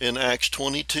it in Acts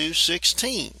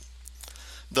 22:16.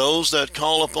 Those that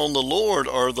call upon the Lord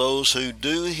are those who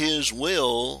do his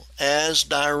will as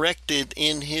directed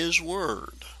in his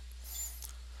word.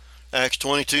 Acts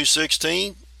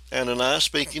 22:16, Ananias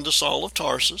speaking to Saul of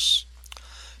Tarsus,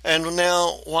 "And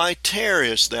now why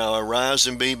tarriest thou? Arise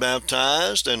and be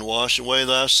baptized, and wash away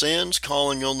thy sins,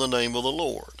 calling on the name of the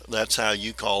Lord." That's how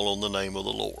you call on the name of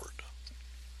the Lord.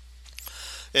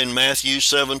 In Matthew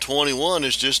 7:21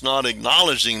 is just not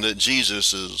acknowledging that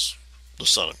Jesus is the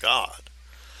Son of God.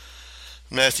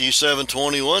 Matthew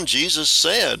 7:21, Jesus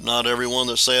said, "Not everyone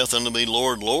that saith unto me,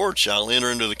 Lord, Lord, shall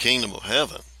enter into the kingdom of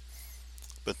heaven."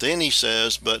 But then he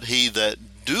says, "But he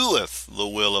that doeth the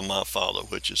will of my Father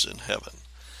which is in heaven,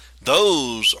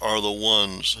 those are the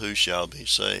ones who shall be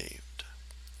saved."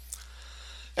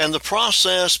 And the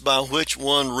process by which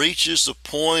one reaches the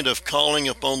point of calling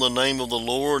upon the name of the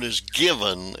Lord is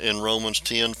given in Romans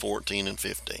 10:14 and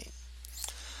 15.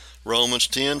 Romans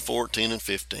 10:14 and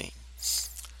 15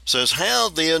 says, "How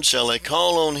then shall they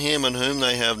call on him in whom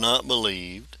they have not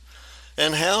believed?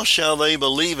 And how shall they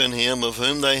believe in him of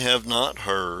whom they have not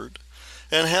heard?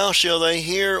 And how shall they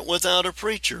hear without a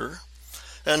preacher?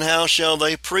 And how shall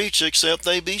they preach except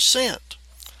they be sent?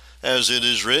 As it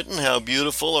is written, How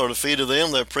beautiful are the feet of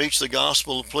them that preach the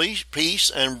gospel of peace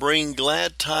and bring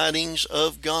glad tidings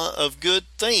of God, of good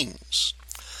things."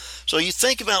 So you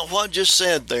think about what just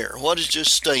said there, what is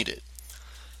just stated.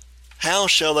 How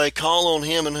shall they call on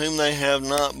him in whom they have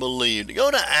not believed? Go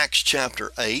to Acts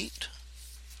chapter 8.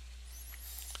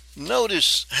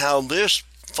 Notice how this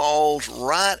falls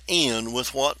right in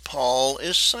with what Paul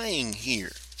is saying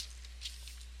here.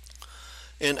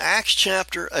 In Acts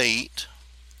chapter 8,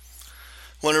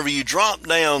 whenever you drop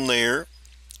down there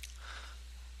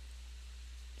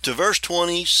to verse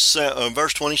 26,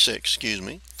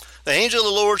 "The angel of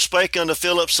the Lord spake unto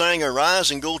Philip, saying, Arise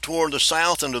and go toward the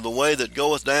south unto the way that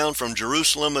goeth down from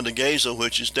Jerusalem unto Gaza,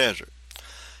 which is desert.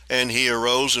 And he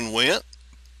arose and went.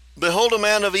 Behold, a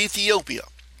man of Ethiopia,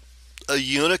 a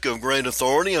eunuch of great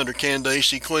authority under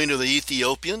Candace, queen of the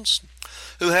Ethiopians,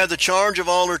 who had the charge of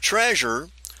all her treasure,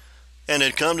 and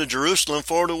had come to Jerusalem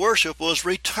for to worship, was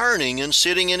returning and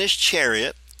sitting in his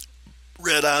chariot,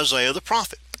 read Isaiah the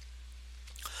prophet.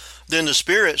 Then the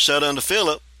Spirit said unto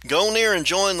Philip, Go near and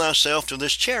join thyself to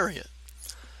this chariot.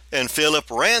 And Philip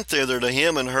ran thither to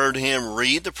him and heard him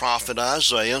read the prophet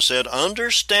Isaiah, and said,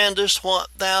 Understandest what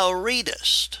thou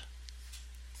readest?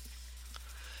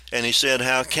 And he said,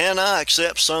 How can I,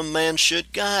 except some man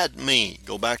should guide me?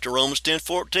 Go back to Romans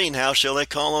 10:14. How shall they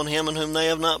call on him in whom they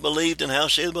have not believed? And how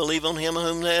shall they believe on him in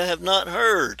whom they have not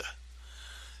heard?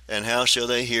 And how shall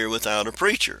they hear without a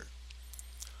preacher?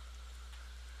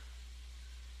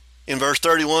 In verse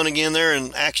 31 again there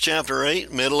in Acts chapter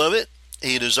 8, middle of it,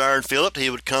 he desired Philip he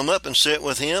would come up and sit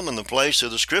with him, and the place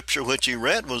of the scripture which he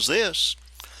read was this.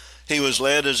 He was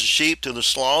led as a sheep to the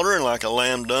slaughter, and like a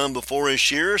lamb dumb before his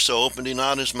shearer, so opened he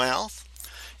not his mouth.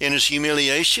 In his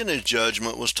humiliation his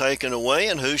judgment was taken away,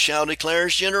 and who shall declare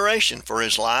his generation? For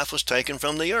his life was taken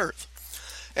from the earth.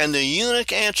 And the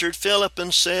eunuch answered Philip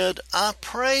and said, I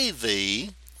pray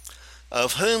thee,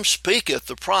 of whom speaketh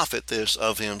the prophet this,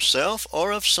 of himself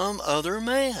or of some other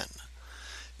man?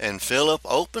 And Philip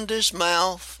opened his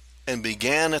mouth and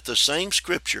began at the same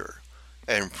scripture,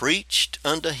 and preached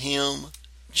unto him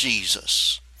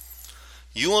Jesus.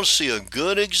 You want to see a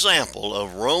good example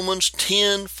of Romans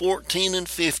 10, 14, and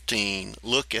 15.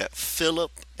 Look at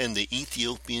Philip and the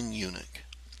Ethiopian eunuch.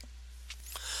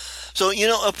 So,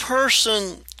 a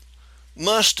person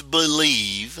must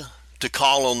believe to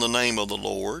call on the name of the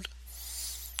Lord.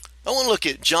 I want to look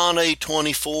at John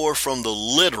 8:24 from the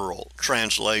literal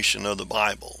translation of the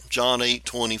Bible. John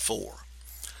 8:24.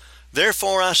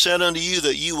 Therefore I said unto you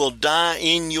that you will die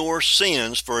in your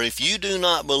sins, for if you do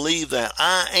not believe that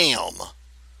I am,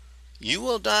 you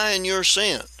will die in your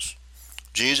sins.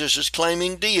 Jesus is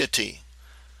claiming deity.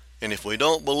 And if we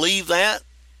don't believe that,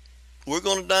 we're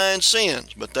going to die in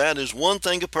sins. But that is one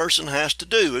thing a person has to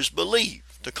do, is believe,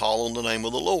 to call on the name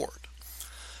of the Lord.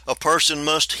 A person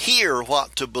must hear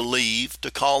what to believe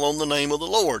to call on the name of the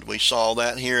Lord. We saw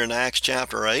that here in Acts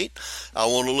chapter 8. I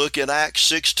want to look at Acts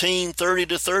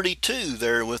 16:30-32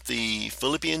 there with the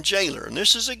Philippian jailer. And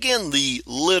this is again the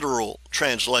literal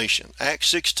translation.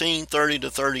 Acts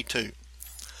 16:30-32.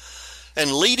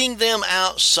 And leading them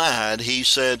outside, he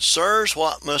said, Sirs,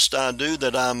 what must I do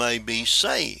that I may be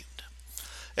saved?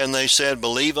 And they said,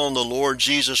 Believe on the Lord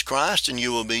Jesus Christ, and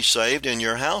you will be saved in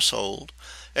your household.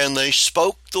 And they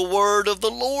spoke the word of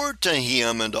the Lord to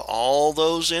him and to all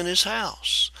those in his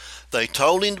house. They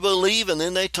told him to believe, and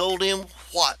then they told him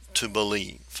what to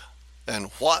believe and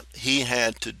what he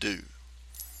had to do.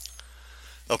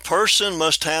 A person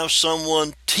must have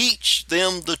someone teach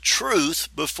them the truth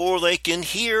before they can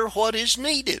hear what is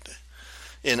needed.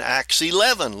 In Acts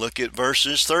 11, look at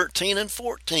verses 13 and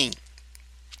 14.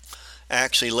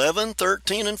 Acts 11,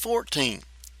 13 and 14.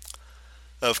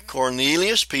 Of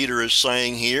Cornelius, Peter is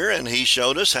saying here, and he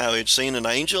showed us how he had seen an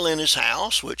angel in his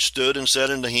house, which stood and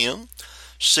said unto him,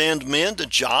 Send men to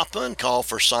Joppa, and call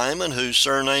for Simon, whose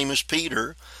surname is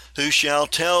Peter, who shall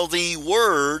tell thee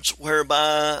words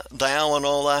whereby thou and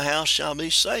all thy house shall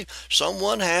be saved.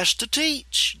 Someone has to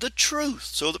teach the truth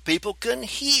so that people can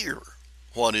hear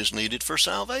what is needed for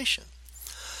salvation.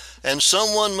 And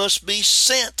someone must be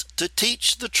sent to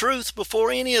teach the truth before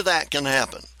any of that can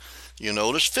happen. You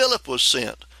notice Philip was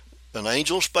sent. An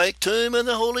angel spake to him, and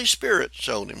the Holy Spirit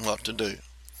showed him what to do.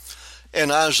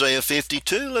 In Isaiah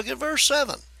 52, look at verse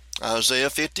 7. Isaiah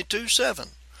 52:7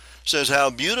 says, How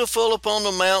beautiful upon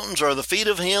the mountains are the feet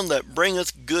of him that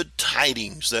bringeth good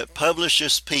tidings, that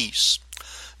publisheth peace,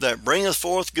 that bringeth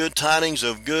forth good tidings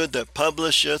of good, that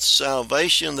publisheth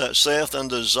salvation, that saith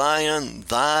unto Zion,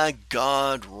 Thy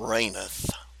God reigneth.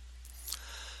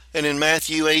 And in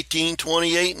Matthew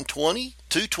 18:28 and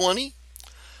 2:20,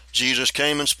 Jesus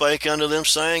came and spake unto them,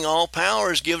 saying, All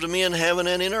power is given to me in heaven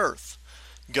and in earth.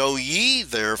 Go ye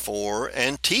therefore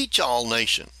and teach all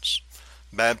nations,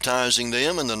 baptizing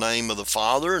them in the name of the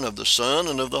Father and of the Son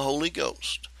and of the Holy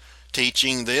Ghost,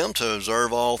 teaching them to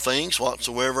observe all things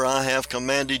whatsoever I have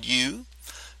commanded you.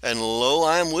 And lo,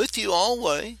 I am with you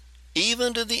always,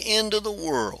 even to the end of the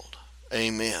world.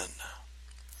 Amen.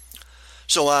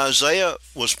 So Isaiah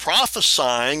was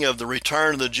prophesying of the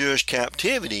return of the Jewish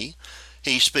captivity.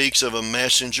 He speaks of a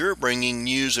messenger bringing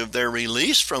news of their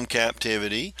release from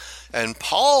captivity. And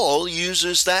Paul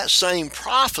uses that same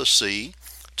prophecy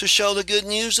to show the good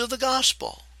news of the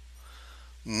gospel.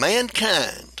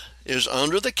 Mankind is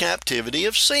under the captivity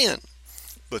of sin,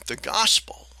 but the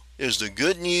gospel is the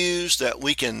good news that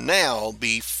we can now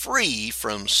be free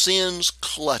from sin's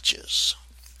clutches.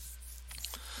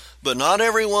 But not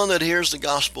everyone that hears the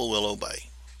gospel will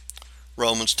obey.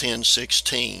 Romans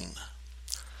 10:16.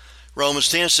 Romans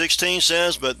 10:16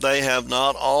 says, "But they have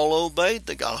not all obeyed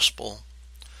the gospel.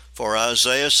 For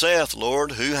Isaiah saith,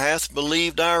 Lord, who hath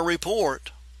believed our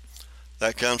report?"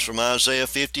 That comes from Isaiah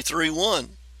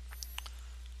 53:1.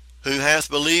 "Who hath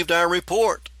believed our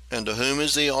report? And to whom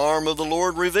is the arm of the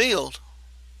Lord revealed?"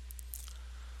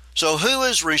 So who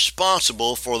is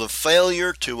responsible for the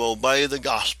failure to obey the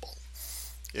gospel?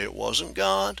 It wasn't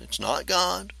God. It's not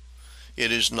God.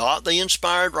 It is not the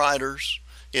inspired writers.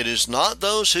 It is not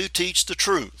those who teach the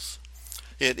truth.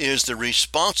 It is the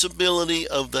responsibility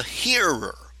of the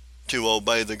hearer to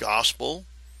obey the gospel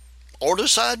or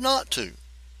decide not to.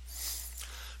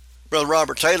 Brother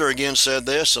Robert Taylor again said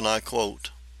this, and I quote,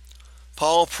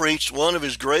 "Paul preached one of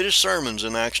his greatest sermons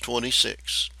in Acts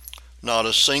 26. Not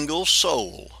a single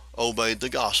soul obeyed the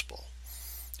gospel.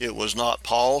 It was not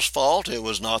Paul's fault. It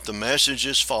was not the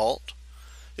message's fault.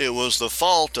 It was the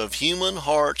fault of human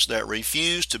hearts that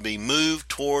refused to be moved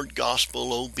toward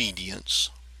gospel obedience."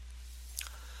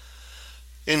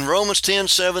 In Romans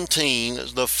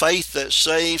 10:17, the faith that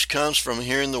saves comes from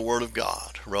hearing the word of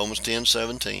God. Romans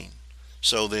 10:17.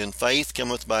 "So then faith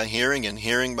cometh by hearing, and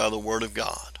hearing by the word of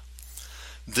God."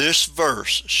 This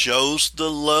verse shows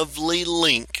the lovely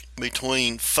link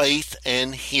between faith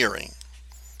and hearing.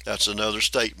 That's another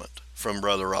statement from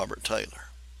Brother Robert Taylor.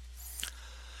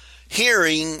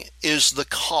 Hearing is the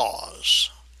cause.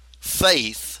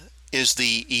 Faith is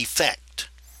the effect.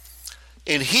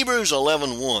 In Hebrews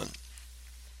 11:1,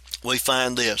 we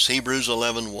find this, Hebrews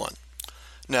 11:1.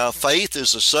 "Now faith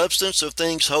is the substance of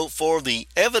things hoped for, the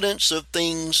evidence of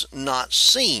things not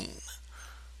seen."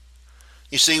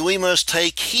 You see, we must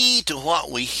take heed to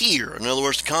what we hear, in other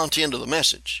words, the content of the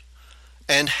message,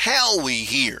 and how we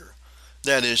hear.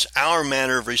 That is our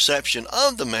manner of reception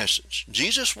of the message.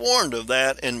 Jesus warned of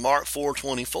that in Mark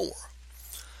 4:24.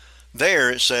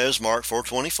 There it says, Mark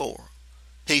 4:24,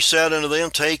 "He said unto them,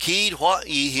 Take heed what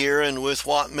ye hear, and with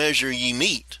what measure ye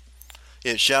mete.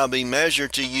 It shall be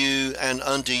measured to you, and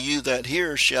unto you that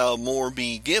hear shall more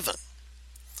be given."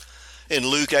 In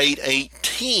Luke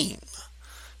 8:18,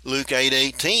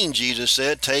 Jesus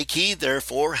said, "Take heed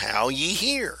therefore how ye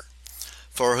hear.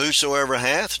 For whosoever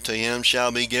hath, to him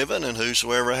shall be given, and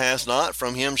whosoever hath not,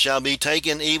 from him shall be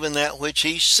taken even that which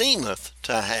he seemeth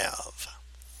to have."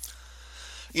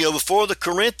 Before the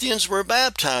Corinthians were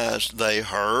baptized, they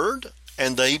heard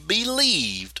and they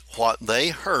believed what they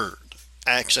heard.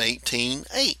 Acts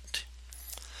 18:8.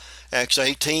 Acts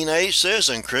 18:8 says,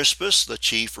 "And Crispus, the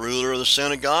chief ruler of the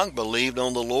synagogue, believed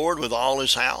on the Lord with all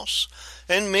his house.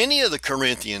 And many of the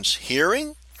Corinthians,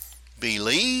 hearing,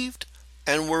 believed,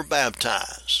 and were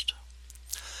baptized."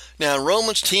 Now in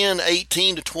Romans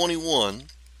 10:18-21,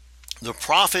 the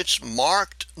prophets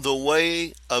marked the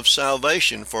way of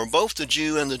salvation for both the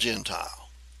Jew and the Gentile.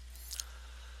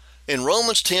 In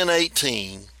Romans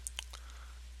 10:18,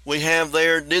 we have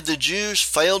there, did the Jews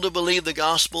fail to believe the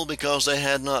gospel because they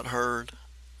had not heard?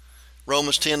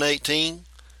 Romans 10:18,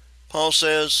 Paul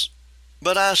says,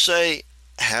 "But I say,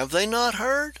 have they not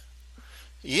heard?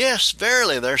 Yes,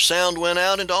 verily, their sound went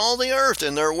out into all the earth,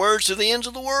 and their words to the ends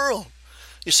of the world."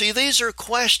 You see, these are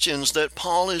questions that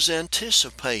Paul is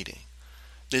anticipating.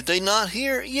 Did they not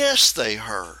hear? Yes, they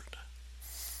heard.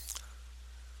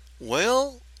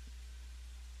 Well,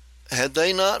 had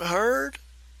they not heard?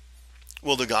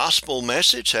 Well, the gospel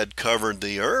message had covered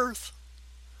the earth.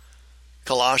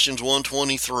 Colossians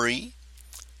 1:23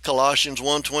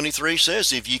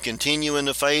 says, "If ye continue in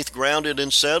the faith, grounded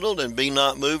and settled, and be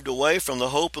not moved away from the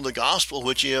hope of the gospel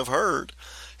which ye have heard,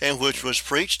 and which was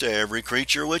preached to every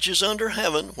creature which is under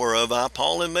heaven, whereof I,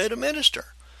 Paul, am made a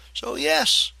minister." So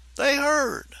yes, they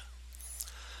heard.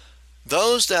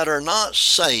 Those that are not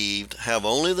saved have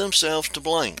only themselves to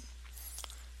blame.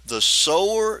 The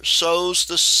sower sows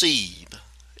the seed.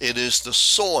 It is the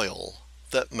soil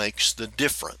that makes the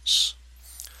difference.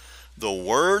 The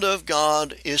Word of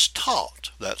God is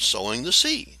taught. That's sowing the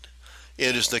seed.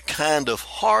 It is the kind of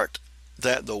heart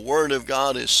that the Word of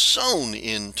God is sown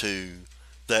into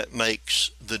that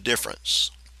makes the difference.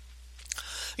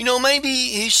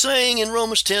 Maybe he's saying in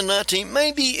Romans 10:19,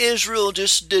 maybe Israel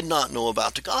just did not know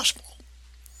about the gospel.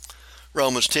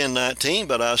 Romans 10:19,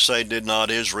 "But I say, did not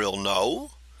Israel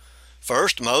know?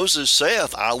 First Moses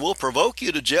saith, I will provoke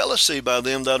you to jealousy by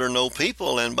them that are no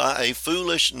people, and by a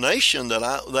foolish nation that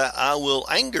I will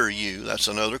anger you." That's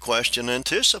another question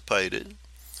anticipated.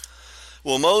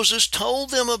 Well, Moses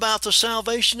told them about the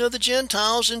salvation of the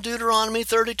Gentiles in Deuteronomy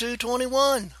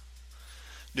 32:21.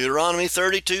 Deuteronomy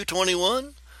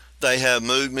 32:21. They have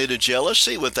moved me to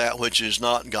jealousy with that which is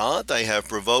not God. They have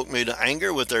provoked me to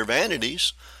anger with their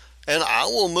vanities. And I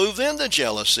will move them to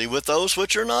jealousy with those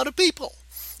which are not a people.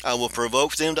 I will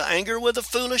provoke them to anger with a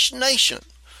foolish nation.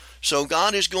 So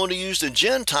God is going to use the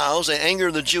Gentiles to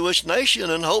anger the Jewish nation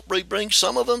and hopefully bring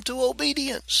some of them to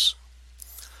obedience.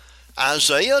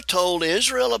 Isaiah told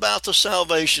Israel about the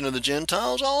salvation of the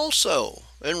Gentiles also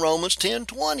in Romans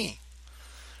 10:20.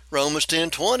 Romans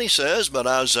 10:20 says, But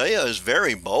Isaiah is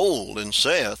very bold and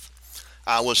saith,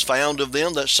 I was found of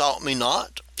them that sought me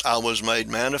not. I was made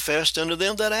manifest unto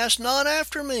them that asked not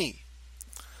after me.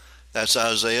 That's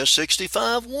Isaiah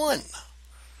 65:1.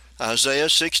 Isaiah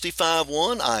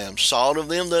 65:1, I am sought of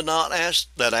them that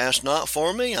asked not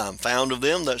for me. I am found of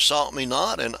them that sought me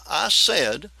not. And I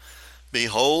said,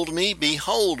 behold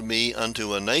me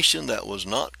unto a nation that was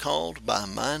not called by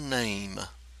my name.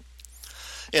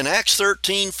 In Acts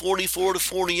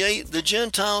 13:44-48, the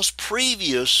Gentiles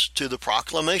previous to the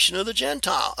proclamation of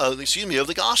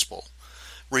the gospel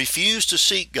refused to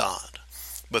seek God,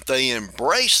 but they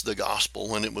embraced the gospel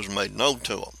when it was made known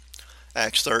to them.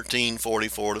 Acts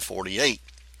 13:44-48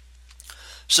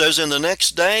 says, in the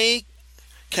next day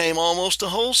came almost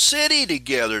the whole city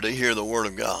together to hear the word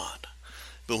of God.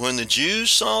 But when the Jews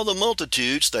saw the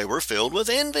multitudes, they were filled with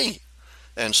envy,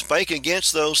 and spake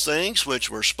against those things which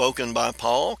were spoken by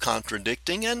Paul,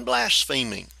 contradicting and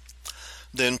blaspheming.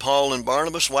 Then Paul and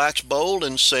Barnabas waxed bold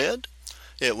and said,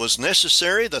 It was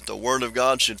necessary that the word of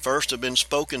God should first have been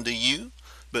spoken to you,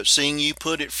 but seeing you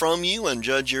put it from you, and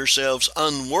judge yourselves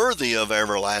unworthy of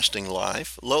everlasting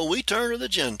life, lo, we turn to the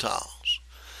Gentiles.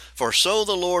 For so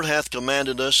the Lord hath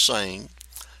commanded us, saying,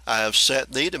 I have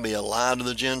set thee to be a light to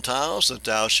the Gentiles, that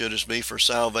thou shouldest be for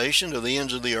salvation to the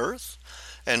ends of the earth.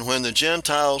 And when the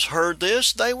Gentiles heard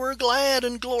this, they were glad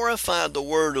and glorified the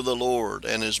word of the Lord,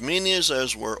 and as many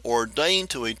as were ordained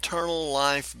to eternal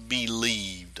life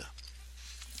believed.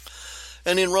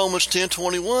 And in Romans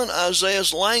 10:21,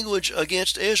 Isaiah's language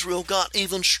against Israel got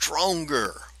even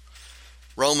stronger.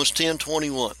 Romans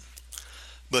 10:21,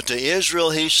 But to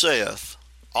Israel he saith,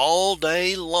 All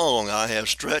day long I have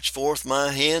stretched forth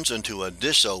my hands unto a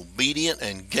disobedient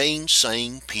and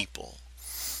gainsaying people.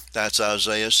 That's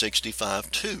Isaiah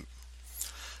 65:2.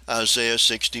 Isaiah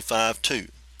 65:2.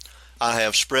 I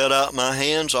have spread out my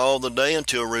hands all the day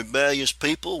unto a rebellious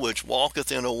people, which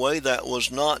walketh in a way that was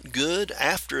not good,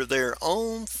 after their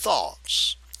own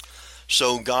thoughts.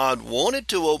 So God wanted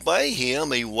to obey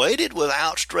him. He waited with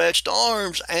outstretched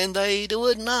arms, and they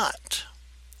would not.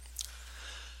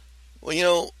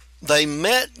 Well, they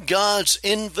met God's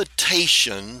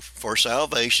invitation for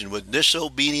salvation with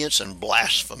disobedience and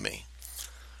blasphemy.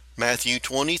 Matthew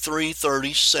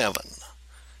 23:37.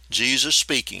 Jesus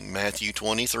speaking, Matthew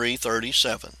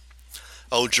 23:37.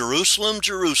 O Jerusalem,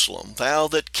 Jerusalem, thou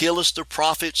that killest the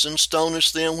prophets and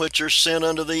stonest them which are sent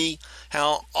unto thee,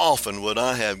 how often would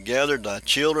I have gathered thy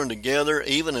children together,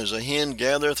 even as a hen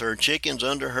gathereth her chickens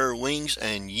under her wings,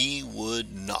 and ye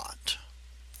would not.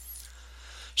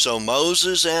 So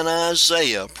Moses and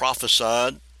Isaiah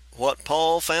prophesied what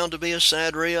Paul found to be a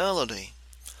sad reality.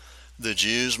 The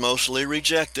Jews mostly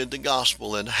rejected the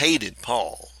gospel and hated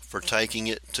Paul for taking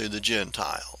it to the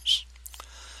Gentiles.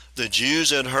 The Jews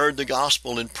had heard the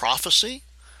gospel in prophecy,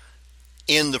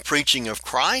 in the preaching of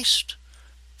Christ,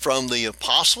 from the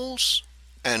apostles,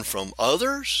 and from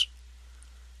others.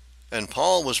 And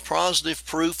Paul was positive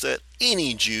proof that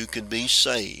any Jew could be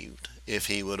saved if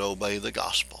he would obey the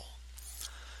gospel.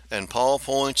 And Paul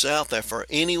points out that for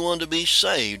anyone to be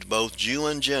saved, both Jew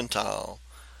and Gentile,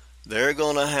 they're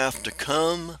going to have to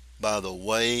come by the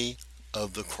way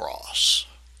of the cross.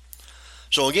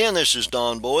 So again, this is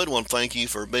Don Boyd. I want to thank you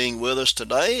for being with us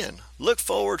today, and look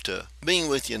forward to being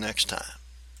with you next time.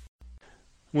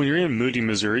 When you're in Moody,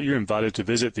 Missouri, you're invited to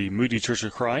visit the Moody Church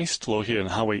of Christ, located on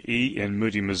Highway E in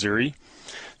Moody, Missouri.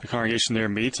 The congregation there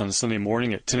meets on Sunday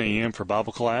morning at 10 a.m. for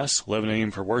Bible class, 11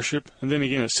 a.m. for worship, and then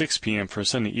again at 6 p.m. for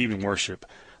Sunday evening worship.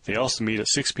 They also meet at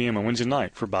 6 p.m. on Wednesday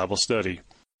night for Bible study.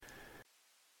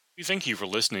 We thank you for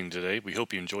listening today. We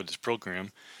hope you enjoyed this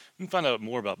program. You can find out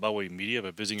more about Byway Media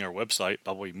by visiting our website,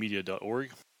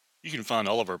 bywaymedia.org. You can find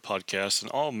all of our podcasts on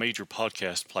all major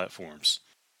podcast platforms.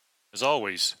 As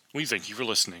always, we thank you for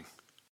listening.